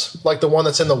systems, like the one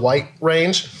that's in the white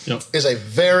range, is a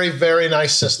very, very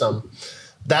nice system.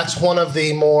 That's one of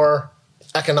the more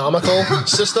economical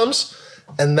systems,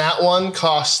 and that one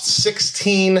costs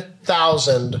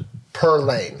 $16,000 per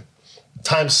lane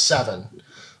times 7.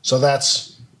 So that's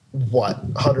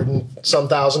what, $100 and some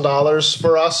thousand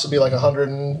for us. It'd be like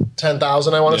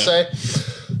 $110,000, I want to say,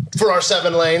 for our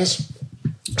 7 lanes.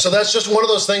 So that's just one of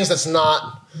those things that's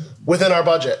not within our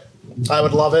budget. I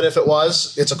would love it if it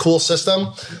was. It's a cool system.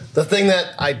 The thing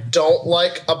that I don't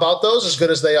like about those, as good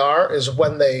as they are, is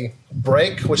when they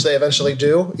break, which they eventually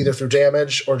do, either through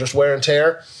damage or just wear and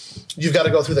tear, you've got to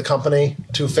go through the company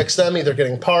to fix them, either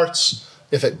getting parts,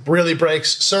 if it really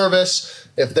breaks, service,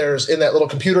 if there's in that little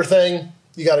computer thing,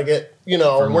 you got to get,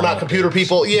 we're not computer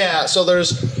people. Yeah, so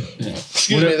there's,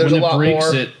 there's a lot more.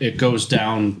 When it breaks, it goes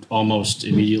down almost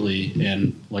immediately,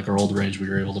 and like our old range, we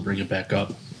were able to bring it back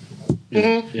up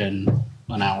in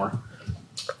an hour.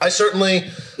 I certainly,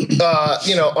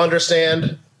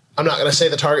 understand. I'm not going to say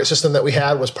the target system that we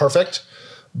had was perfect,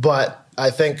 but I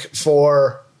think if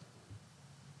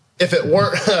it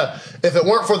weren't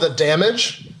for the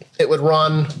damage, it would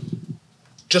run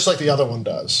just like the other one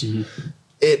does.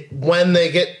 When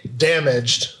they get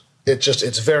damaged,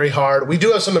 it's very hard. We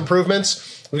do have some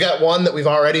improvements. We've got one that we've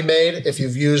already made. If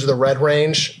you've used the red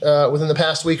range within the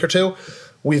past 1 week or 2,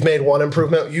 we've made one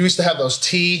improvement. You used to have those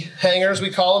T hangers, we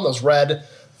call them, those red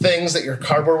things that your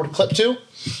cardboard would clip to.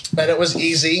 And it was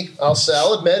easy,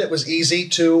 I'll admit, it was easy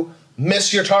to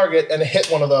miss your target and hit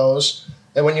one of those.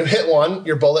 And when you hit one,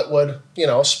 your bullet would,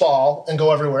 spall and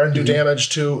go everywhere and do damage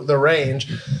to the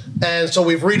range. And so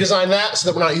we've redesigned that so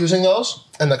that we're not using those.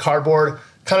 And the cardboard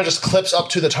kind of just clips up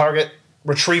to the target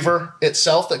retriever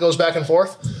itself that goes back and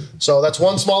forth. So that's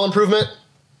one small improvement.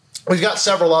 We've got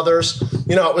several others.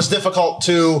 It was difficult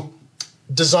to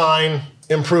design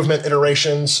improvement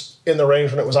iterations in the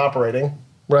range when it was operating,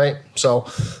 right? So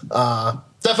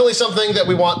definitely something that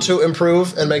we want to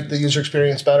improve and make the user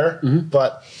experience better.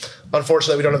 But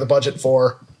unfortunately, we don't have the budget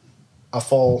for a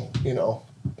full,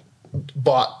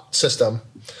 bought system.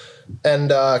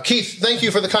 And Keith, thank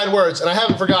you for the kind words. And I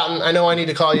haven't forgotten. I know I need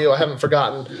to call you. I haven't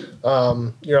forgotten.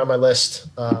 You're on my list.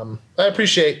 I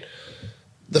appreciate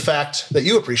the fact that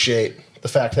you appreciate the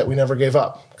fact that we never gave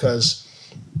up, because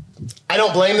I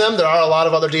don't blame them. There are a lot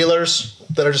of other dealers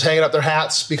that are just hanging up their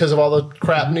hats because of all the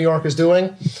crap New York is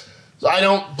doing. So I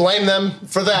don't blame them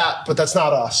for that, but that's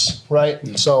not us,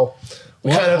 right? So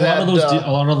we kind of had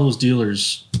a lot of those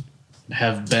dealers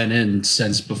have been in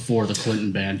since before the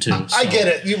Clinton ban too. So. I get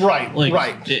it. You're right.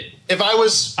 If I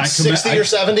was 60 or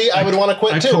 70, I would want to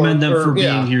quit too. I commend them for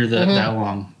being here that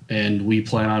long, and we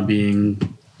plan on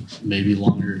being maybe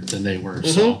longer than they were.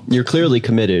 So you're clearly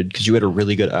committed because you had a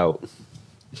really good out.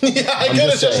 Yeah, I could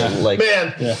have just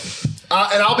man. Yeah.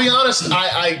 And I'll be honest,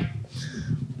 I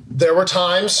there were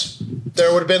times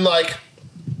there would have been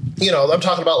I'm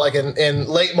talking about in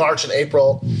late March and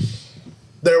April.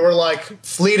 There were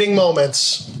fleeting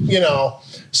moments,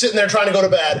 sitting there trying to go to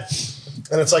bed.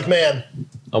 And it's man,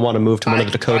 I want to move to one of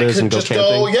the Dakotas and go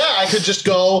camping. I could just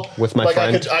go with my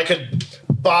friend. I could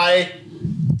buy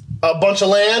a bunch of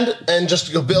land and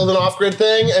just go build an off-grid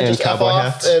thing and just F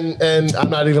off. And I'm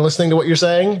not even listening to what you're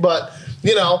saying, but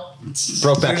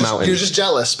Brokeback Mountain. You're just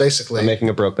jealous, basically. I'm making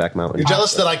a Brokeback Mountain. You're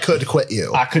jealous that I could quit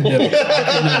you. I could never quit you.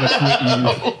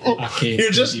 I can't.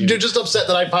 You're just upset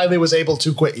that I finally was able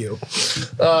to quit you.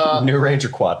 New Ranger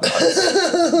quad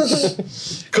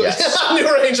nods.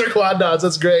 New Ranger quad nods.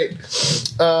 That's great.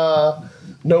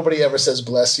 Nobody ever says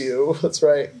bless you. That's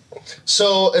right.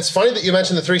 So it's funny that you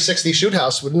mentioned the 360 shoot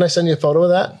house. Wouldn't I send you a photo of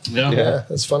that? Yeah.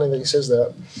 It's funny that he says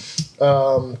that.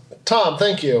 Tom,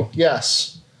 thank you.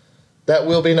 Yes. That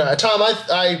will be nice. Tom,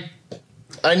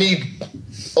 I need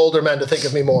older men to think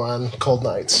of me more on cold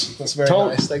nights. That's very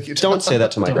nice. Thank you, Tom. Don't say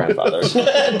that to my grandfather.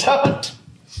 Don't.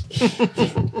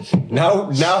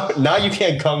 Now you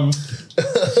can't come.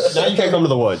 Now you can't come to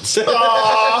the woods.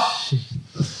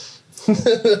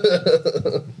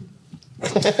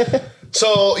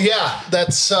 So yeah,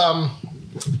 that's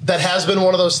that has been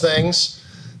one of those things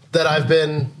that I've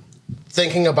been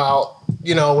thinking about.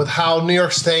 With how New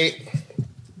York State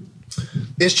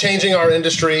is changing our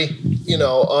industry,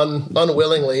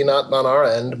 unwillingly, not on our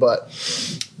end, but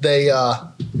they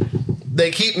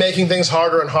keep making things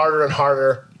harder and harder and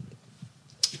harder.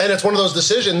 And it's one of those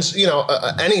decisions,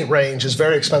 any range is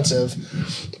very expensive.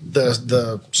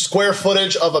 The square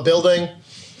footage of a building,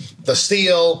 the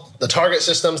steel, the target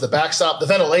systems, the backstop, the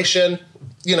ventilation,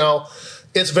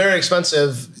 it's very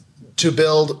expensive to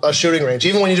build a shooting range,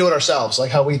 even when you do it ourselves,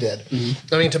 like how we did.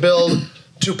 Mm-hmm. I mean,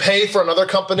 to pay for another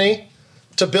company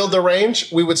to build the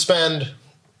range, we would spend,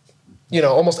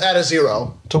 almost add a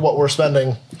zero to what we're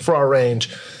spending for our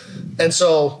range. And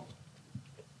so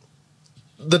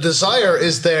the desire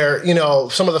is there,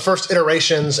 some of the first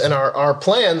iterations and our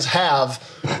plans have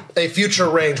a future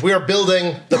range. We are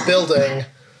building the building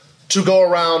to go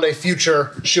around a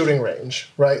future shooting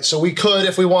range, right? So we could,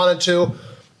 if we wanted to,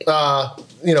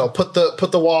 put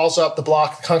the walls up, the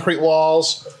block concrete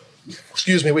walls.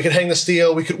 Excuse me. We could hang the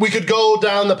steel. We could go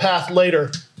down the path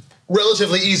later,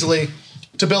 relatively easily,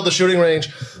 to build the shooting range.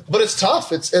 But it's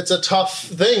tough. It's a tough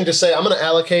thing to say. I'm going to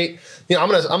allocate. I'm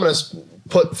going to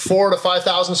put 4,000 to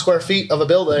 5,000 square feet of a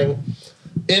building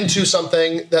into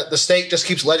something that the state just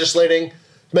keeps legislating to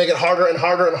make it harder and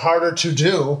harder and harder to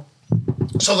do.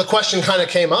 So the question kind of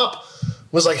came up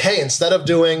was hey, instead of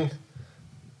doing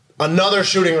another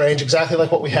shooting range exactly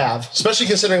like what we have, especially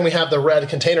considering we have the red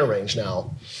container range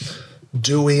now,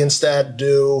 do we instead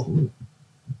do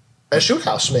a shoot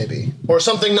house maybe, or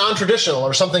something non-traditional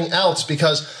or something else?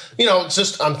 Because, it's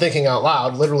just, I'm thinking out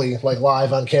loud, literally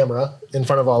live on camera in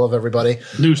front of all of everybody.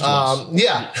 News to us.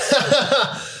 Yeah.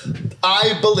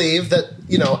 I believe that,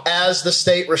 as the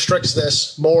state restricts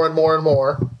this more and more and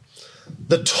more,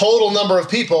 the total number of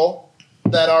people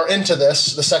that are into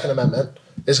this, the Second Amendment,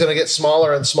 is going to get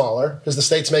smaller and smaller because the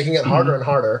state's making it harder and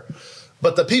harder.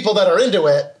 But the people that are into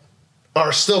it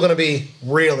are still going to be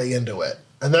really into it.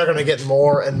 And they're going to get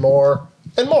more and more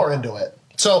and more into it.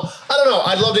 So I don't know.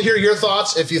 I'd love to hear your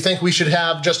thoughts. If you think we should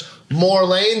have just more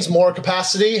lanes, more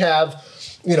capacity, have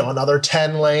another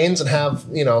 10 lanes, and have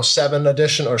 7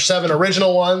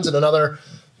 original ones, and another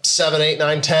 7, 8,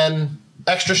 9, 10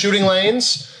 extra shooting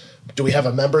lanes. Do we have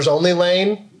a members only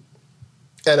lane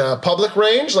and a public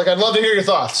range? Like, I'd love to hear your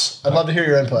thoughts. I'd love to hear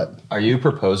your input. Are you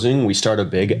proposing we start a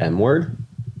big M word?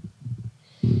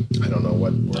 I don't know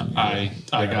what. I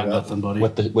got nothing, buddy.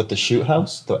 With the shoot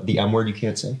house, the M word you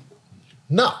can't say.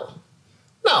 No,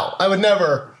 I would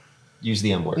never use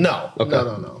the M word. No, okay.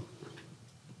 No.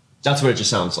 That's what it just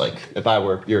sounds like. If I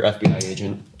were your FBI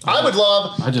agent, I would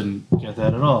love. I didn't get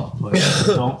that at all. But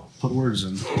don't put words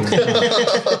in.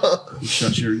 You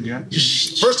shut your. Yeah.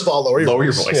 First of all, lower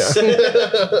your voice.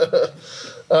 Yeah.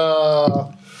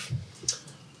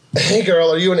 Hey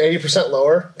girl, are you an 80%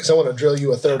 lower? Because I want to drill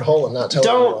you a third hole and not tell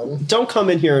everyone. Don't come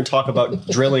in here and talk about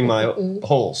drilling my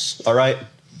holes. All right.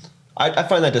 I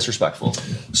find that disrespectful.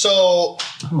 So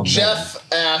Jeff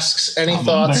asks, any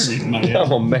thoughts?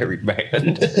 I'm a married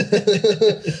man.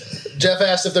 Jeff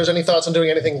asked if there's any thoughts on doing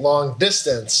anything long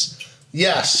distance.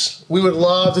 Yes, we would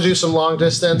love to do some long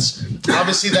distance.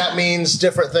 Obviously, that means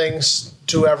different things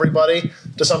to everybody.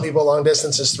 To some people, long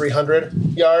distance is 300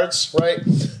 yards, right?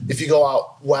 If you go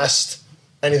out west,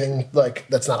 anything like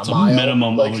that's not a mile.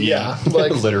 Minimum, like,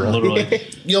 like literally.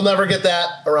 You'll never get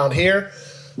that around here.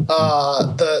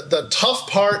 The tough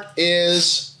part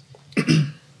is,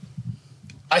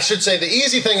 I should say, the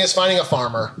easy thing is finding a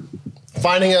farmer.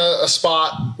 Finding a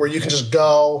spot where you can just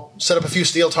go, set up a few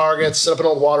steel targets, set up an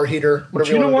old water heater,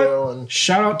 whatever you want to do. And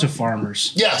shout out to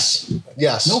farmers. Yes.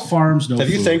 No farms, no Have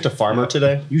food. you thanked a farmer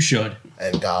today? You should.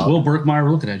 And God. Will Berkmeyer, we're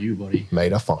looking at you, buddy.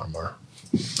 Made a farmer.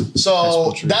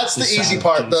 So that's the easy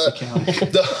part.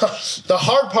 The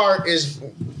hard part is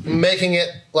making it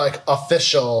like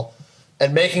official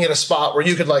and making it a spot where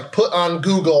you could like put on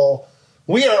Google,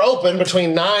 we are open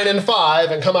between 9 and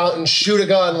 5, and come out and shoot a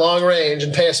gun long range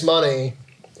and pay us money.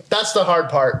 That's the hard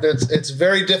part. It's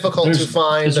very difficult to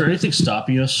find. Is there anything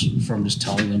stopping us from just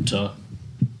telling them to,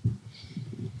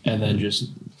 and then just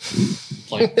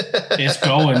like it's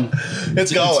going,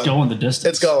 it's going the distance.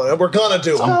 It's going. We're gonna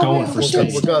do it. I'm going for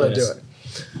space. We're gonna do it.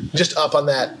 Just up on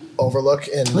that overlook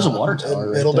in there's a water tower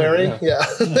in Middlebury. Right yeah.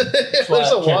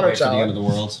 There's a water tower. The end of the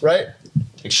world. Right.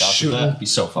 Take shots of that. It'd be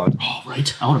so fun. Oh,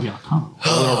 right. I want to be on a camera.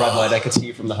 A little red light I could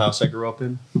see from the house I grew up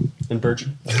in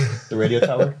Bergen, the radio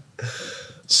tower.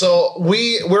 So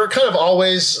we're kind of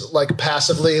always like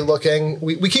passively looking.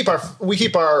 We keep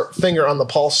our finger on the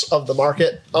pulse of the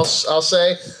market. I'll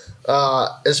say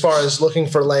as far as looking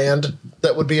for land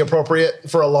that would be appropriate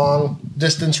for a long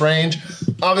distance range.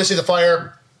 Obviously, the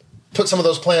fire put some of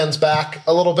those plans back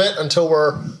a little bit until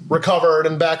we're recovered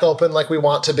and back open like we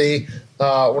want to be.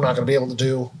 We're not going to be able to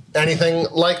do anything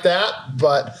like that,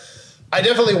 but I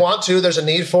definitely want to. There's a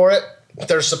need for it.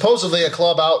 There's supposedly a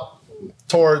club out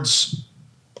towards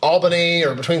Albany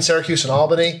or between Syracuse and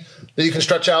Albany that you can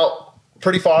stretch out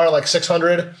pretty far, like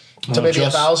 600 to maybe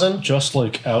 1,000. Just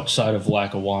like outside of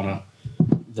Lackawanna,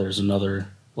 there's another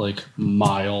like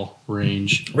mile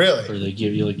range. Really? Where they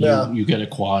give you like you get a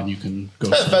quad, you can go.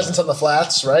 Pheasants on the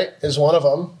Flats, right, is one of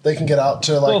them. They can get out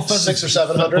to like 600 or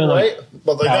 700, right?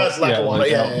 But that's Lackawanna,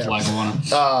 yeah. Lackawanna.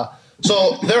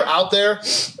 So they're out there,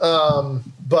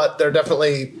 but they're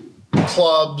definitely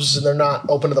clubs, and they're not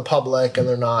open to the public, and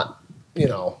they're not,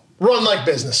 run like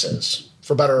businesses,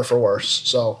 for better or for worse.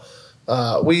 So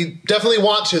we definitely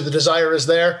want to. The desire is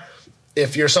there.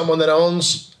 If you're someone that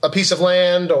owns a piece of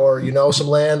land or some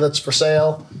land that's for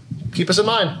sale, keep us in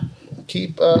mind.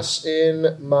 Keep us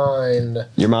in mind.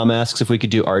 Your mom asks if we could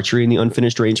do archery in the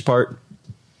unfinished range part.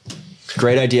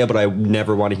 Great idea, but I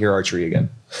never want to hear archery again.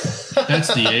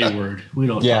 That's the A word. We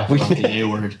don't talk about the A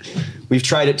word. We've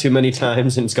tried it too many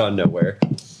times and it's gone nowhere.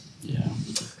 Yeah.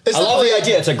 I love the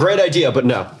idea. It's a great idea, but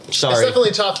no. Sorry. It's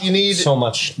definitely tough. You need so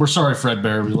much. We're sorry, Fred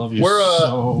Bear. We love you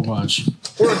so much.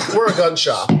 We're a gun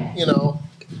shop,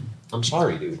 I'm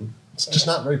sorry, dude. It's just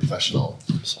not very professional.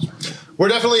 I'm sorry. We're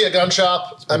definitely a gun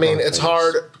shop. I mean, it's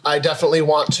hard. I definitely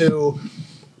want to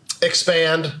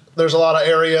expand. There's a lot of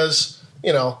areas,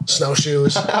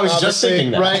 snowshoes. I was just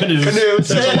thinking that. Right? Canoes.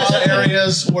 There's a lot of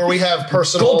areas where we have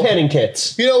personal... Gold panning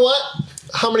kits. You know what?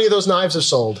 How many of those knives have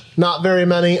sold? Not very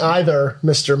many either,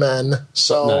 Mr. Men.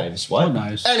 So knives? What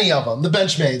knives? Any of them. The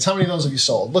Benchmades. How many of those have you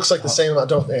sold? Looks like the same amount.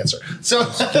 Don't answer. So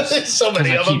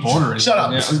many of them. Keep ordering. Shut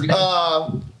up. Yeah.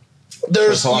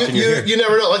 There's you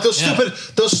never know. Like those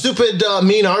stupid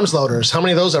mean arms loaders. How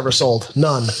many of those ever sold?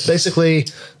 None. Basically,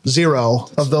 0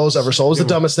 of those ever sold. It was the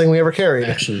dumbest thing we ever carried.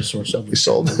 Actually, a source of We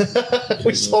sold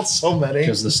so many.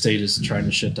 because the state is trying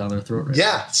to shit down their throat right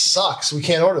Yeah, it sucks. We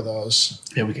can't order those.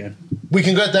 now. Yeah, we can. We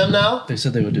can get them now? They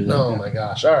said they would do that. Oh yeah. my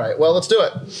gosh. All right. Well, let's do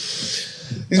it.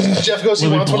 Jeff goes, he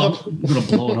We're wants one of the... going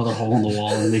to blow another hole in the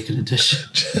wall and make an addition.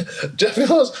 Jeff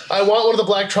goes, I want one of the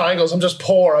black triangles. I'm just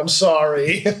poor. I'm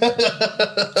sorry.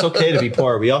 It's okay to be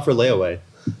poor. We offer layaway.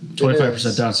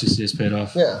 25% down, 60 days paid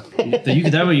off. Yeah.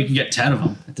 That way you can get 10 of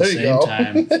them at the There you same go.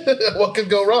 time. What could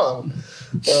go wrong?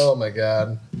 Oh my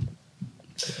god.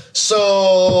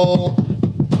 So,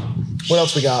 what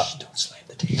else we got? Don't slam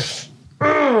the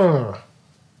table.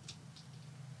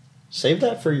 Save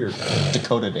that for your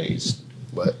Dakota days.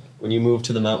 What? When you move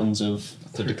to the mountains of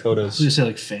the Dakotas. Did you say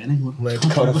like Fanning? What?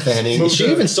 Dakota Fanning. Is she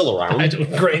even still around? I don't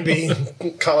know. Granby,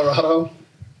 Colorado.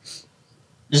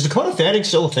 Is Dakota Fanning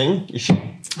still a thing? Is she?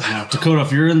 Yeah, Dakota,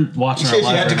 if you're watching our live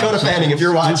Yeah, right Dakota now, Fanning, if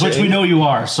you're watching. which we know you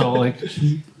are, so like,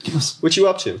 give us What you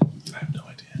up to? I have no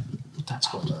idea. what that's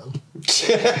going on.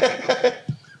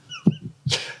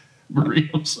 Marie,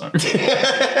 I'm sorry.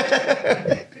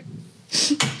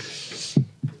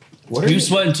 What Are you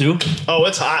sweating too? Oh,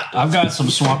 it's hot. I've got some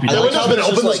swampy. The window's been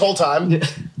open this whole time.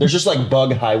 There's just like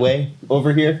bug highway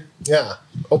over here. Yeah.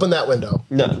 Open that window.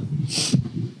 No.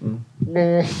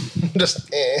 Just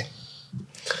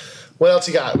What else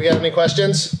you got? We got any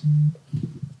questions?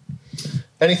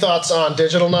 Any thoughts on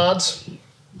digital nods?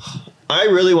 I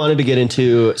really wanted to get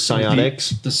into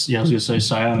psionics. Yeah, I was gonna say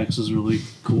psionics is really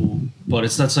cool, but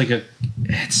it's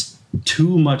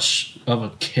too much of a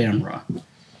camera.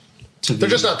 They're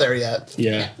just not there yet.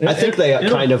 Yeah, I think they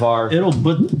kind of are.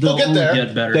 But they'll get there.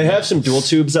 get better. They have some dual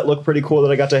tubes that look pretty cool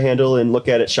that I got to handle and look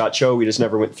at SHOT Show. We just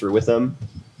never went through with them.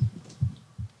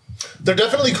 They're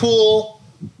definitely cool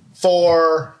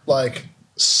for like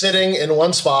sitting in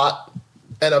one spot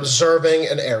and observing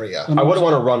an area. I wouldn't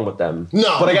want to run with them.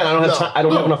 No, but again, I don't have no. time. I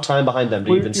don't have enough time behind them to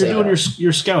Well, even you're say doing that.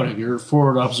 your scouting, your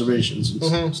forward observations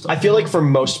and stuff. I feel like for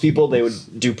most people, they would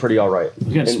do pretty all right.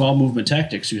 Again, And small movement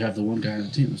tactics. You have the one guy on the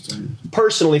team that's doing it.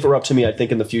 personally, if it were up to me, I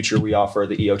think in the future we offer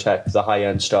the EOTech, the high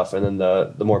end stuff, and then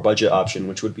the more budget option,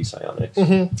 which would be psionics. So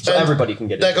And everybody can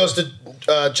get it. That goes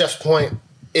to Jeff's point.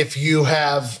 If you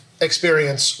have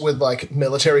experience with like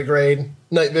military grade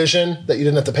night vision that you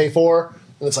didn't have to pay for,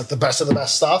 and it's like the best of the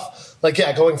best stuff, like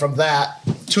yeah, going from that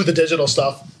to the digital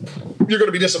stuff, you're going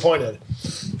to be disappointed.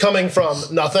 Coming from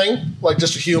nothing, like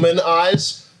just human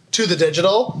eyes, to the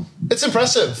digital, it's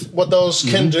impressive what those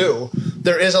can do.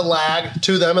 There is a lag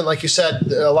to them, and like you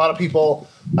said, a lot of people,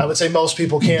 I would say most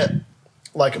people can't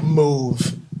like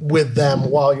move with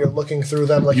them while you're looking through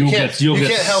them. Like you can't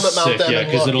helmet mount sick, them. yeah, and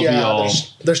 'cause look. it'll be all-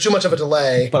 there's too much of a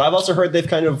delay. But I've also heard they've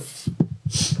kind of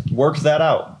worked that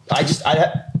out.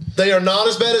 They are not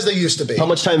as bad as they used to be. How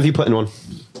much time have you put in one?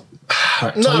 All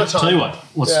right, Not a ton. Tell you what,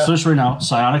 let's Yeah. finish right now.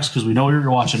 Psionics, because we know you're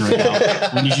watching right now.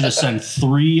 We need you to send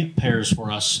 3 pairs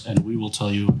for us, and we will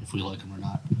tell you if we like them or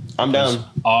not. I'm down.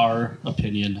 Our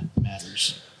opinion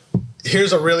matters.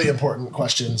 Here's a really important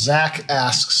question. Zach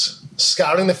asks,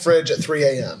 scouting the fridge at 3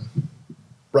 a.m.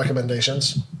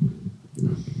 Recommendations?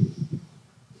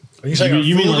 Are you saying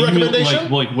You a food mean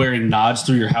recommendation? like wearing nods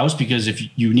through your house because if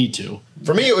you need to,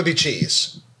 For me, it would be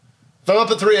cheese. If I'm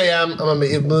up at 3 a.m., I'm going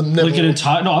to nibble. like an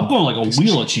entire. No, I'm going like a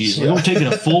wheel of cheese. Like, I'm taking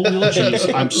a full wheel of cheese.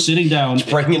 I'm sitting down,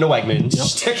 Breaking into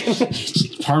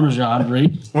Wegmans. Parmesan,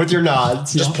 right? With your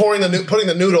nods. Just putting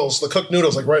the noodles, the cooked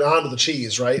noodles, like right onto the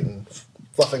cheese, right? And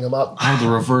fluffing them up. Oh, the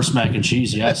reverse mac and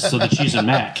cheese, yes. So the cheese and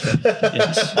mac.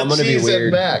 Yes. I'm going to be Cheese and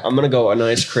weird. mac. I'm going to go a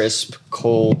nice, crisp,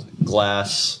 cold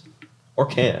glass or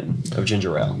can of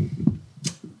ginger ale.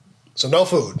 So no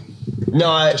food.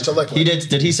 No, Just a liquid. He did.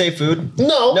 Did he say food?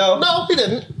 No, he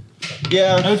didn't. That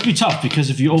Yeah. would be tough because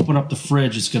if you open up the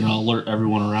fridge, it's going to alert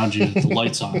everyone around you that the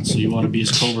light's on. So you want to be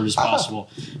as covert as possible.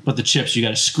 But the chips, you got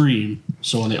to scream.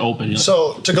 So when they open, you're like,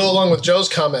 So to go along with Joe's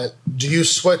comment, do you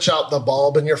switch out the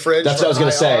bulb in your fridge? That's for what I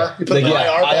was gonna IR? say. You put Like, an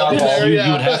yeah, IR bulb IR in there? bulb. you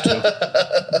Yeah. would have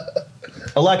to.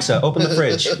 Alexa, open the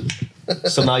fridge.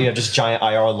 So now you have this giant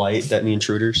IR light that the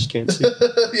intruders can't see.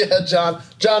 Yeah,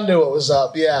 John knew what was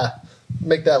up. Yeah.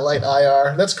 Make that light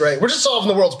IR. That's great. We're just solving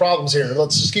the world's problems here.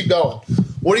 Let's just keep going.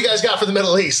 What do you guys got for the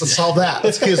Middle East? Let's solve that.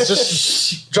 Let's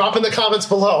just drop in the comments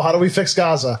below. How do we fix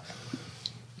Gaza?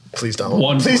 Please don't.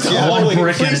 Please don't. one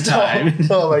brick at Please a time.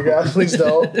 don't. Oh my God. Please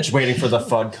don't. Just waiting for the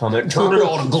FUD comment. Turn it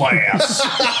all to glass.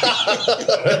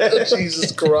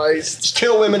 Jesus Christ. Just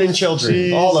kill women and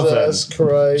children. All of them. Jesus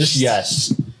Christ. Just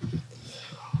yes.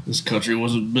 This country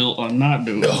wasn't built on not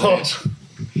doing Oh. that.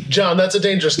 John, that's a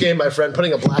dangerous game, my friend.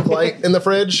 Putting a black light in the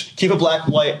fridge. Keep a black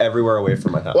light everywhere away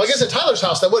from my house. Well, I guess at Tyler's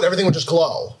house, everything would just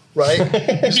glow, right?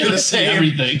 It'd be the same.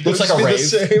 Everything. Looks like a rave.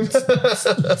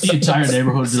 The entire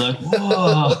neighborhood would be like,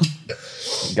 whoa.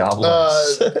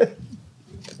 Goblins.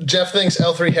 Jeff thinks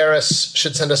L3 Harris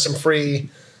should send us some free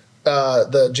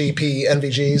the GP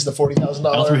NVGs, the $40,000.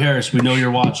 L3 Harris, we know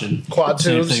you're watching. Quad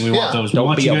Same tubes. thing. We want those. We Don't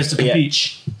want be you a guys to compete.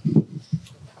 bitch.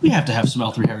 We have to have some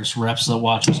L3 Harris reps that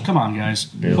watch us. Come on,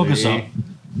 guys. Hook us up.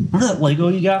 Remember that Lego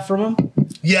you got from him?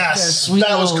 Yes,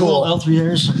 that was cool. L3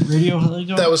 Harris radio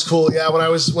Lego. That was cool. Yeah, when I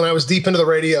was deep into the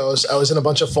radios, I was in a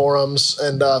bunch of forums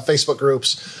and Facebook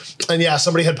groups, and yeah,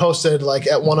 somebody had posted like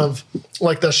at one of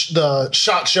like the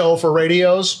SHOT Show for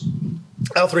radios.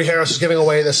 L3 Harris was giving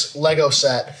away this Lego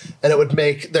set, and it would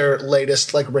make their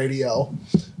latest like radio.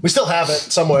 We still have it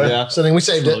somewhere. Yeah. So I think we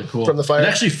saved really it cool. from the fire. It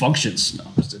actually functions. No,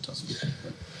 it doesn't.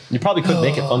 You probably could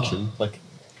make it function. Like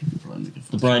Probably make it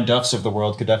the Brian Duffs of the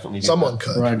world could definitely do Someone that.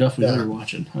 could. Brian Duff, we know Yeah. you're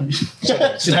watching.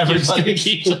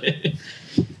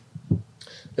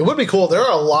 It would be cool. There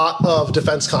are a lot of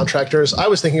defense contractors. I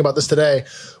was thinking about this today.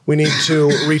 We need to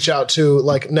reach out to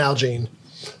like Nalgene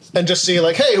and just see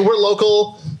like, hey, we're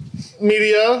local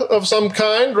media of some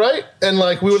kind, right? And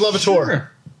like, we would love a tour.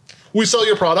 Sure. We sell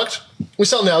your product. We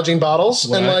sell Nalgene bottles,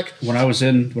 When and I, like, when I was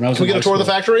in we get a tour of the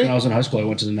factory? When I was in high school, I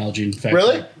went to the Nalgene factory.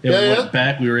 Really? Yeah, we Yeah, went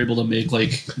back. We were able to make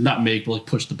but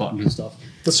push the button and stuff.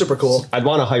 that's super cool. I'd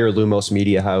want to hire Lumos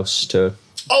Media House to.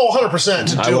 Oh,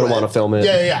 100%. I wouldn't want to film it.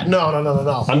 Yeah. No.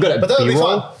 I'm good at But that would be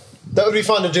B-roll. fun. That would be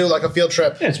fun to do like a field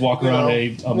trip. Yeah, it's walk around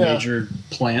a major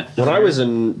plant. When I was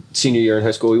in senior year in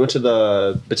high school, we went to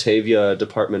the Batavia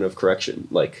Department of Correction,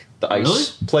 like the ice Really?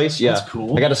 place. Yeah, That's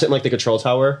cool. I got to sit in like the control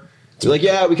tower. They're like,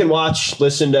 yeah, we can watch,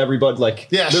 listen to everybody. Like,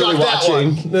 Yeah, literally shock that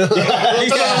watching.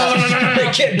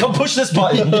 Hey, kid, come push this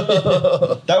button.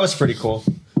 That was pretty cool.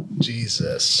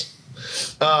 Jesus.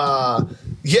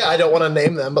 Yeah, I don't want to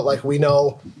name them, but like we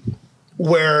know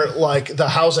where like the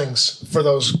housings for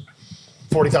those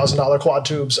 $40,000 quad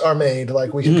tubes are made.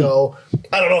 Like we could go.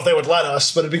 I don't know if they would let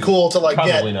us, but ituld be cool to like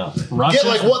Probably not. get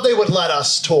like what they would let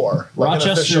us tour. Like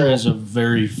Rochester is a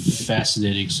very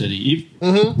fascinating city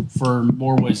for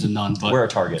more ways than none. But We're a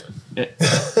target.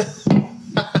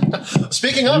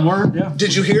 Speaking of,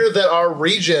 did you hear that our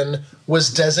region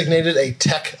was designated a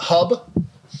tech hub?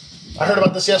 I heard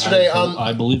about this yesterday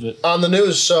I believe it. on the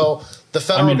news. So the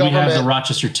federal We government. have the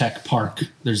Rochester Tech Park.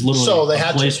 There's literally So they a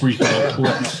had place to. where you can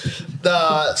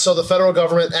go. So the federal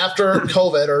government, after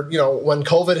COVID, or when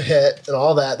COVID hit and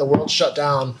all that, the world shut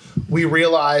down. We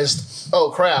realized, oh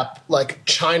crap! Like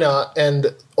China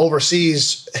and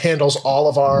overseas handles all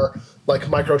of our like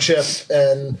microchip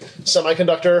and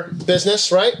semiconductor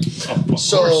business, right? Of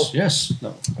course, yes.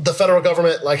 No. The federal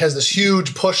government like has this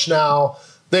huge push now,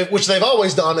 which they've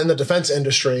always done in the defense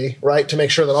industry, right, to make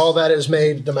sure that all that is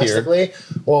made domestically.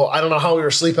 Well, I don't know how we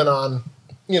were sleeping on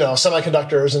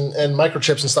semiconductors and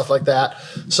microchips and stuff like that.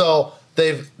 So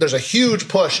there's a huge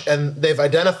push, and they've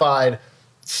identified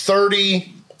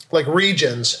 30 like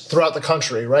regions throughout the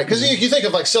country, right? Because you think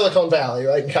of like Silicon Valley,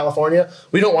 right, in California.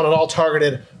 We don't want it all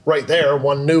targeted right there.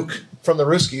 One nuke from the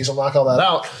Ruskies will knock all that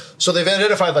out. So they've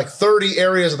identified like 30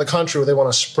 areas of the country where they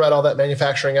want to spread all that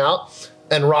manufacturing out.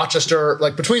 And Rochester,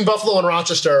 like between Buffalo and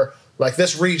Rochester, like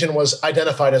this region was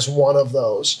identified as one of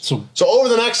those. So over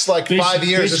the next like 5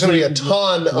 years, there's going to be a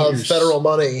ton of federal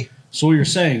money. So what you're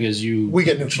saying is we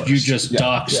get nuked first. You just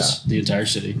doxed the entire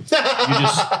city. You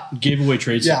just gave away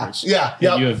trade secrets. Yeah.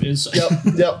 And you have insight.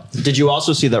 Yep. Did you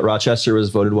also see that Rochester was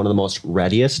voted one of the most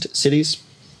rattiest cities?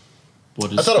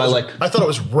 What is I thought it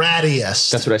was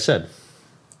rattiest. That's what I said.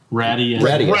 ratty?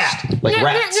 Rattiest. Rat. Like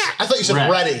rats. I thought you said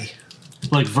Rat. ready.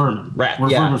 Like vermin. Rat, We're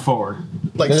yeah. vermin forward.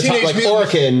 Like Then Teenage like Mutant.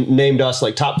 Oregon named us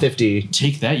like top 50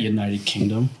 Take that, United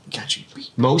Kingdom. Got you.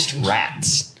 most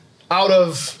rats. Out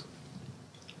of,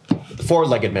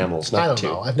 Four-legged mammals, I not don't two.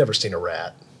 know. I've never seen a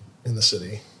rat in the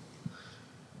city.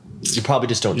 You probably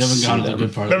just don't You haven't see gone to the them.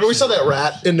 good part. Remember we saw that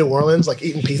rat in New Orleans, like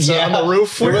eating pizza on the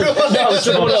roof? No,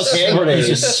 someone else hand He's grenades.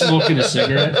 just smoking a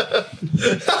cigarette.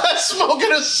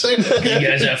 Smoking a cigarette. You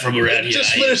guys are from around here.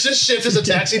 Just finished his shift as a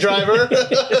taxi driver.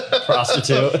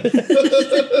 Prostitute.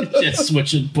 Just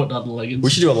switching, putting on the leggings.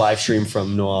 We should do a live stream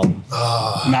from New Orleans.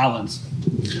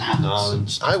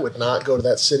 Nolans. I would not go to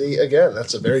that city again.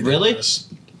 That's a very Really? dangerous.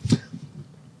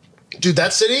 Dude,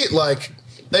 that city, like,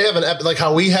 they have like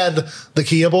how we had the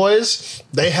Kia boys.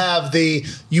 They have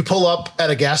you pull up at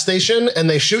a gas station and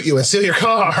they shoot you and steal your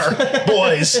car,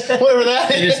 boys. Whatever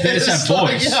that is. They just have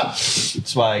boys. Yeah.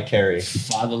 That's why I carry.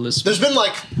 Fatherless. There's been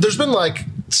like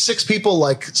 6 people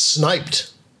like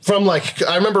sniped from like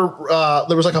I remember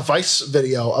there was like a Vice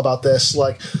video about this.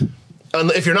 Like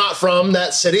if you're not from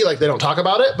that city, like they don't talk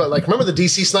about it, but like remember the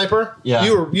DC sniper? Yeah.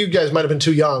 You guys might have been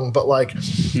too young, but like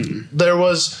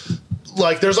there's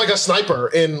like a sniper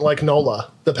in like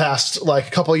NOLA the past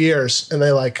like couple of years, and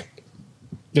they like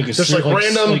just like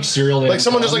random like serial, like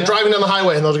someone just like driving down the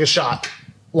highway and they'll get shot.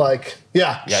 Like,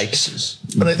 yeah.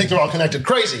 Yikes. And I think they're all connected.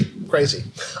 Crazy.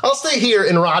 I'll stay here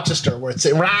in Rochester where it's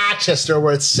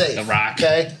safe. The Rock.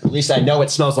 Okay? At least I know it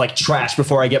smells like trash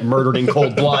before I get murdered in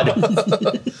cold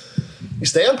blood. You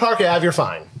stay on Park Ave, you're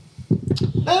fine.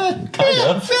 Kind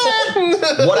of.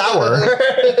 What hour?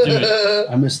 Dude,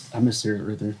 I missed it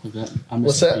right there. Like that. I missed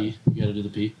What's the that? P. You gotta do the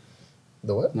P.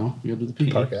 The what? No, you gotta do the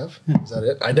P. Park Ave? Is that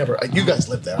it? You guys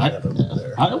lived there. I never lived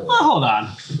there. Well, hold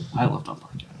on. I lived on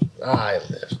Park Ave. I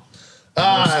lived. The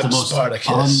I'm most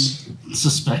Spartacus.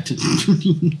 unsuspected.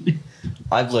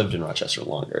 I've lived in Rochester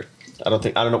longer. I don't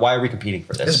know. Why are we competing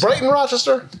for this? Is Brighton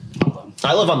Rochester?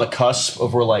 I live on the cusp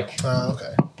of where like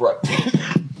Okay.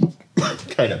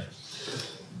 kind of.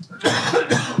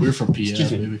 We're from PA,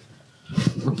 baby.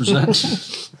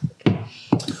 Represent.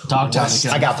 Dogtown.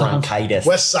 I got bronchitis.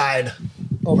 West Side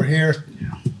over here.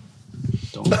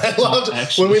 Don't, I loved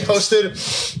when we posted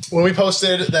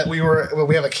that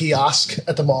we have a kiosk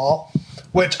at the mall,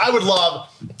 which I would love.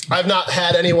 I've not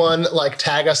had anyone like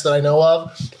tag us that I know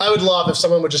of. I would love if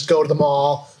someone would just go to the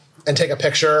mall and take a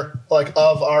picture like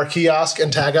of our kiosk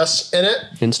and tag us in it.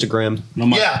 Instagram. No,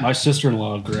 my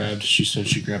sister-in-law grabbed. She said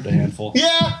she grabbed a handful.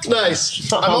 Yeah,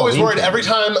 nice. I'm always worried every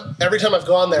time I've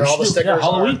gone there. All the stickers.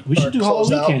 Halloween. We should do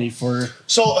Halloween candy for.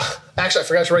 So actually, I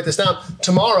forgot to write this down.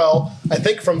 Tomorrow, I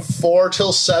think from 4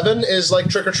 till 7 is like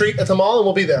trick or treat at the mall, and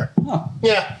we'll be there. Huh.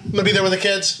 Yeah, I'm gonna be there with the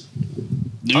kids.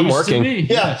 I'm working.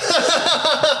 Yeah.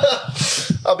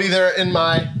 I'll be there in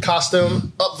my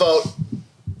costume. Upvote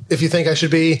if you think I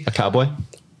should be A cowboy?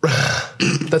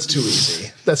 That's too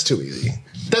easy.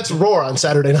 That's Roar on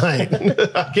Saturday night.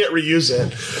 I can't reuse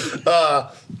it.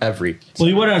 Well,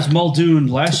 you went as Muldoon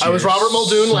last year. I was Robert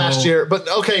Muldoon last year, but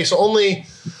okay, so only.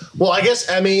 Well, I guess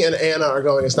Emmy and Anna are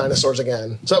going as dinosaurs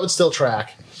again, so that would still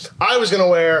track. I was gonna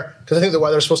wear, because I think the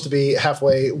weather's supposed to be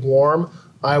halfway warm.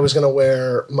 I was gonna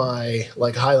wear my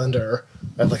like Highlander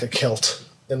and like a kilt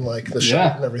and like the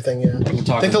shirt and everything. Yeah,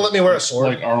 I think they'll let me wear a sword,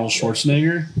 like Arnold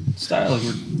Schwarzenegger style. Like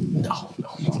no,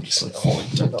 just like fully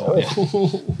decked out. Yeah.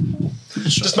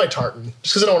 Just my tartan,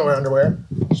 just because I don't want to wear underwear.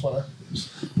 Just want to.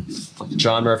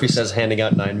 John Murphy says handing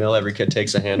out 9 mil. Every kid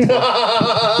takes a handful.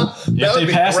 If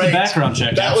they pass the background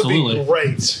check, that absolutely. would be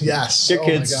great. Yes. Your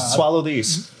kids swallow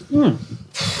these. You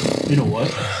know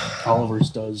what? Oliver's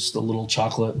does the little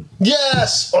chocolate.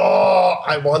 Yes. Oh,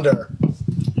 I wonder.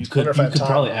 You could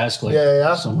probably ask like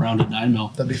some rounded 9 mil.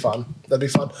 That'd be fun.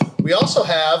 We also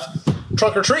have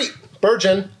Trunk or Treat,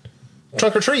 Virgin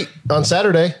Trunk or Treat on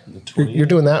Saturday. You're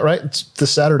doing that, right? It's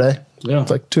this Saturday. Yeah.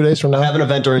 It's like 2 days from now. I have an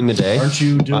event during the day. Aren't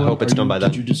you doing? I hope it's done by then.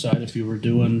 Did you decide if you were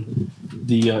doing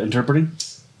the interpreting?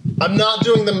 I'm not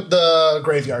doing the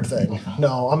graveyard thing.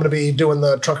 No, I'm going to be doing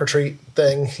the Trunk or Treat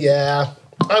thing. Yeah.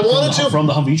 I wanted to. From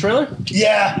the Humvee trailer?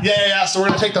 Yeah. So we're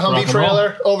going to take the Humvee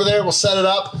trailer over there. We'll set it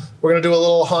up. We're going to do a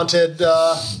little haunted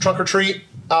Trunk or Treat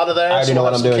out of there. I already know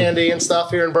what I'm doing. Candy and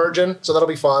stuff here in Virgin. So that'll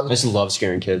be fun. I just love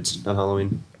scaring kids on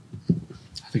Halloween.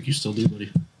 I think you still do,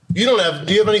 buddy. Do you have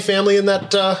any family in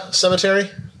that cemetery?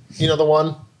 You know the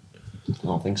one? I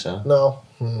don't think so. No.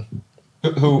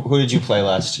 Who did you play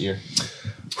last year?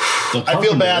 I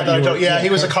feel bad that I don't. Yeah, he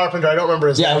was a carpenter. I don't remember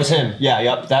his name. Yeah, it was him. Yeah,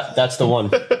 yep. That's the one.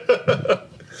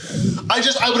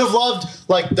 I would have loved,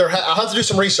 like, I'll have to do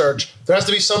some research. There has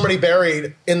to be somebody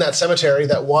buried in that cemetery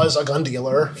that was a gun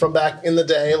dealer from back in the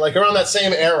day, like around that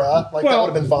same era. Like, that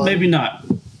would have been fun. Maybe not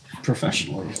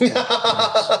professionally.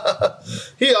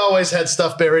 He always had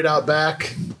stuff buried out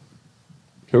back.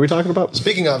 Who are we talking about?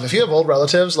 Speaking of, if you have old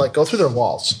relatives, like, go through their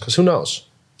walls, because who knows?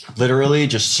 Literally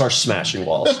just start smashing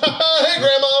walls. Hey,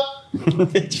 Grandma!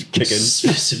 Kicking.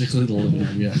 Specifically the living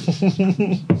room, yeah.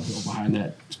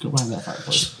 Go behind that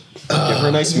fireplace. Give her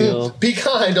a nice meal. Be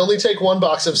kind. Only take one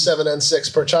box of 7 and 6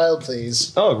 per child,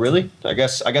 please. Oh, really? I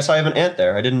guess I have an aunt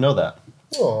there. I didn't know that.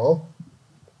 Oh,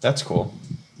 that's cool.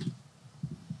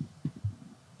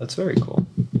 That's very cool.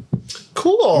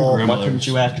 Cool. Why couldn't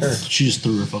you act her? She just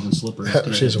threw her fucking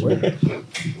slipper. She's a winner.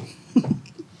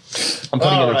 I'm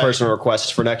putting in a personal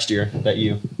request for next year that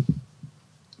you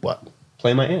What?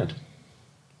 Play my aunt.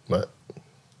 What?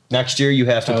 Next year you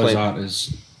have to play. Aunt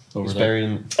is over He's there. buried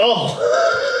in. Oh.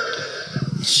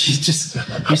 She just.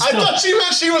 I thought she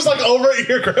meant she was like over at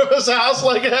your grandma's house,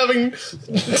 like having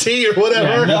tea or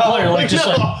whatever.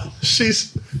 Yeah,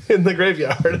 she's in the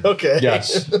graveyard. Okay.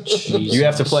 Yes. You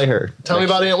have to play her. Tell me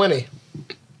about Aunt Winnie.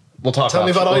 We'll talk. Tell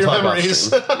me about all your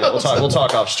memories. Yeah, we'll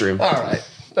talk off stream. All right.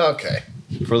 Okay.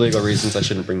 For legal reasons, I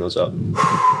shouldn't bring those up.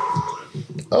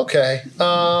 Okay.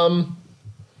 What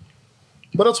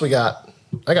else we got?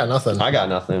 I got nothing.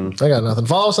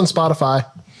 Follow us on Spotify.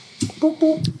 Boop,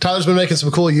 boop. Tyler's been making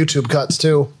some cool YouTube cuts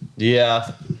too.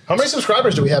 Yeah. How many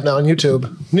subscribers do we have now on YouTube?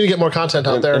 We need to get more content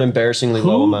out there. An embarrassingly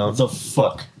low amount. The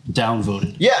fuck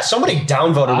downvoted? Yeah, somebody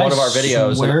downvoted one of our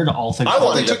videos. Swear to all things. I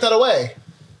thought they took that away.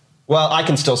 Well, I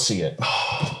can still see it.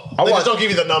 They just don't give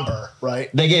you the number, right?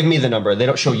 They gave me the number. They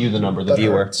don't show you the number, the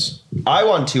viewer. Hurts. I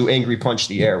want to angry punch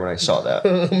the air when I saw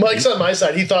that. Mike's on my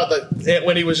side. He thought that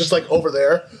when he was just like over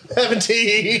there having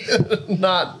tea,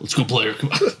 not. Let's go play her. Come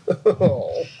on.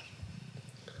 Oh.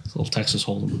 It's a little Texas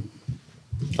Hold'em.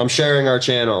 I'm sharing our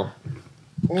channel.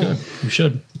 Good. You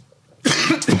should.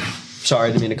 Sorry,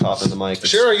 I didn't mean to cough in the mic.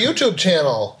 Share our YouTube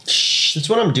channel. Shh, that's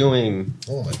what I'm doing.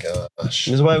 Oh my gosh.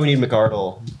 This is why we need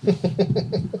McArdle.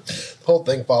 The whole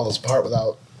thing falls apart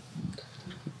without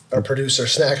our producer,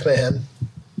 Snack Man.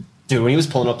 Dude, when he was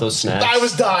pulling up those snacks. I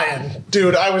was dying.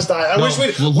 Dude, I was dying. I wish we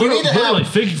need to have...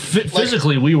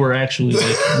 physically, we were actually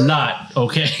not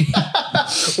okay.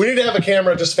 We need to have a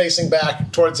camera just facing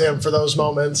back towards him for those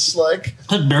moments. Like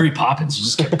Mary Poppins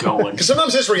just kept going. Because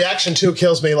sometimes his reaction, too,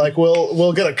 kills me. Like,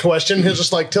 we'll get a question. He'll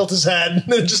just, like, tilt his head.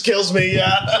 And it just kills me.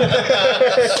 Yeah.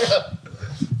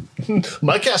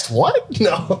 Mike asked what?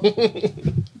 No.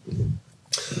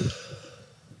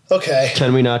 Okay.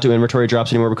 Can we not do inventory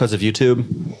drops anymore because of YouTube?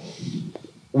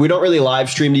 We don't really live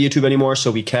stream to YouTube anymore, so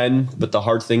we can. But the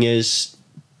hard thing is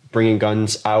bringing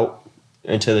guns out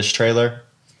into this trailer.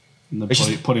 And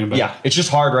putting them back. Yeah, it's just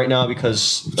hard right now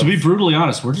because... To be brutally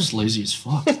honest, we're just lazy as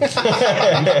fuck.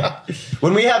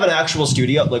 When we have an actual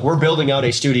studio, like we're building out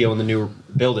a studio in the new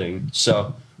building,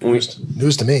 so...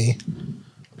 News to me.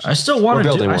 I still want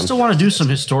to do some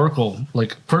historical,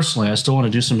 like personally, I still want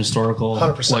to do some historical,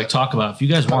 100%. like talk about. If you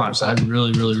guys want, 100%. I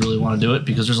really, really, really want to do it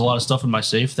because there's a lot of stuff in my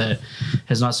safe that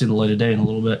has not seen the light of day in a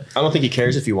little bit. I don't think he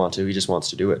cares if you want to. He just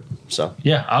wants to do it. So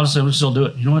yeah, obviously we'll still do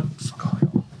it. You know what? Fuck all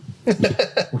y'all.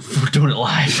 We're doing it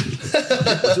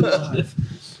live.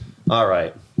 All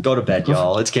right, go to bed,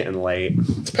 y'all. It's getting late.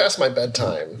 It's past my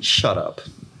bedtime. Shut up.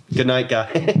 Good night,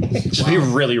 guys. Just be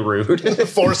really rude.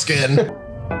 Foreskin.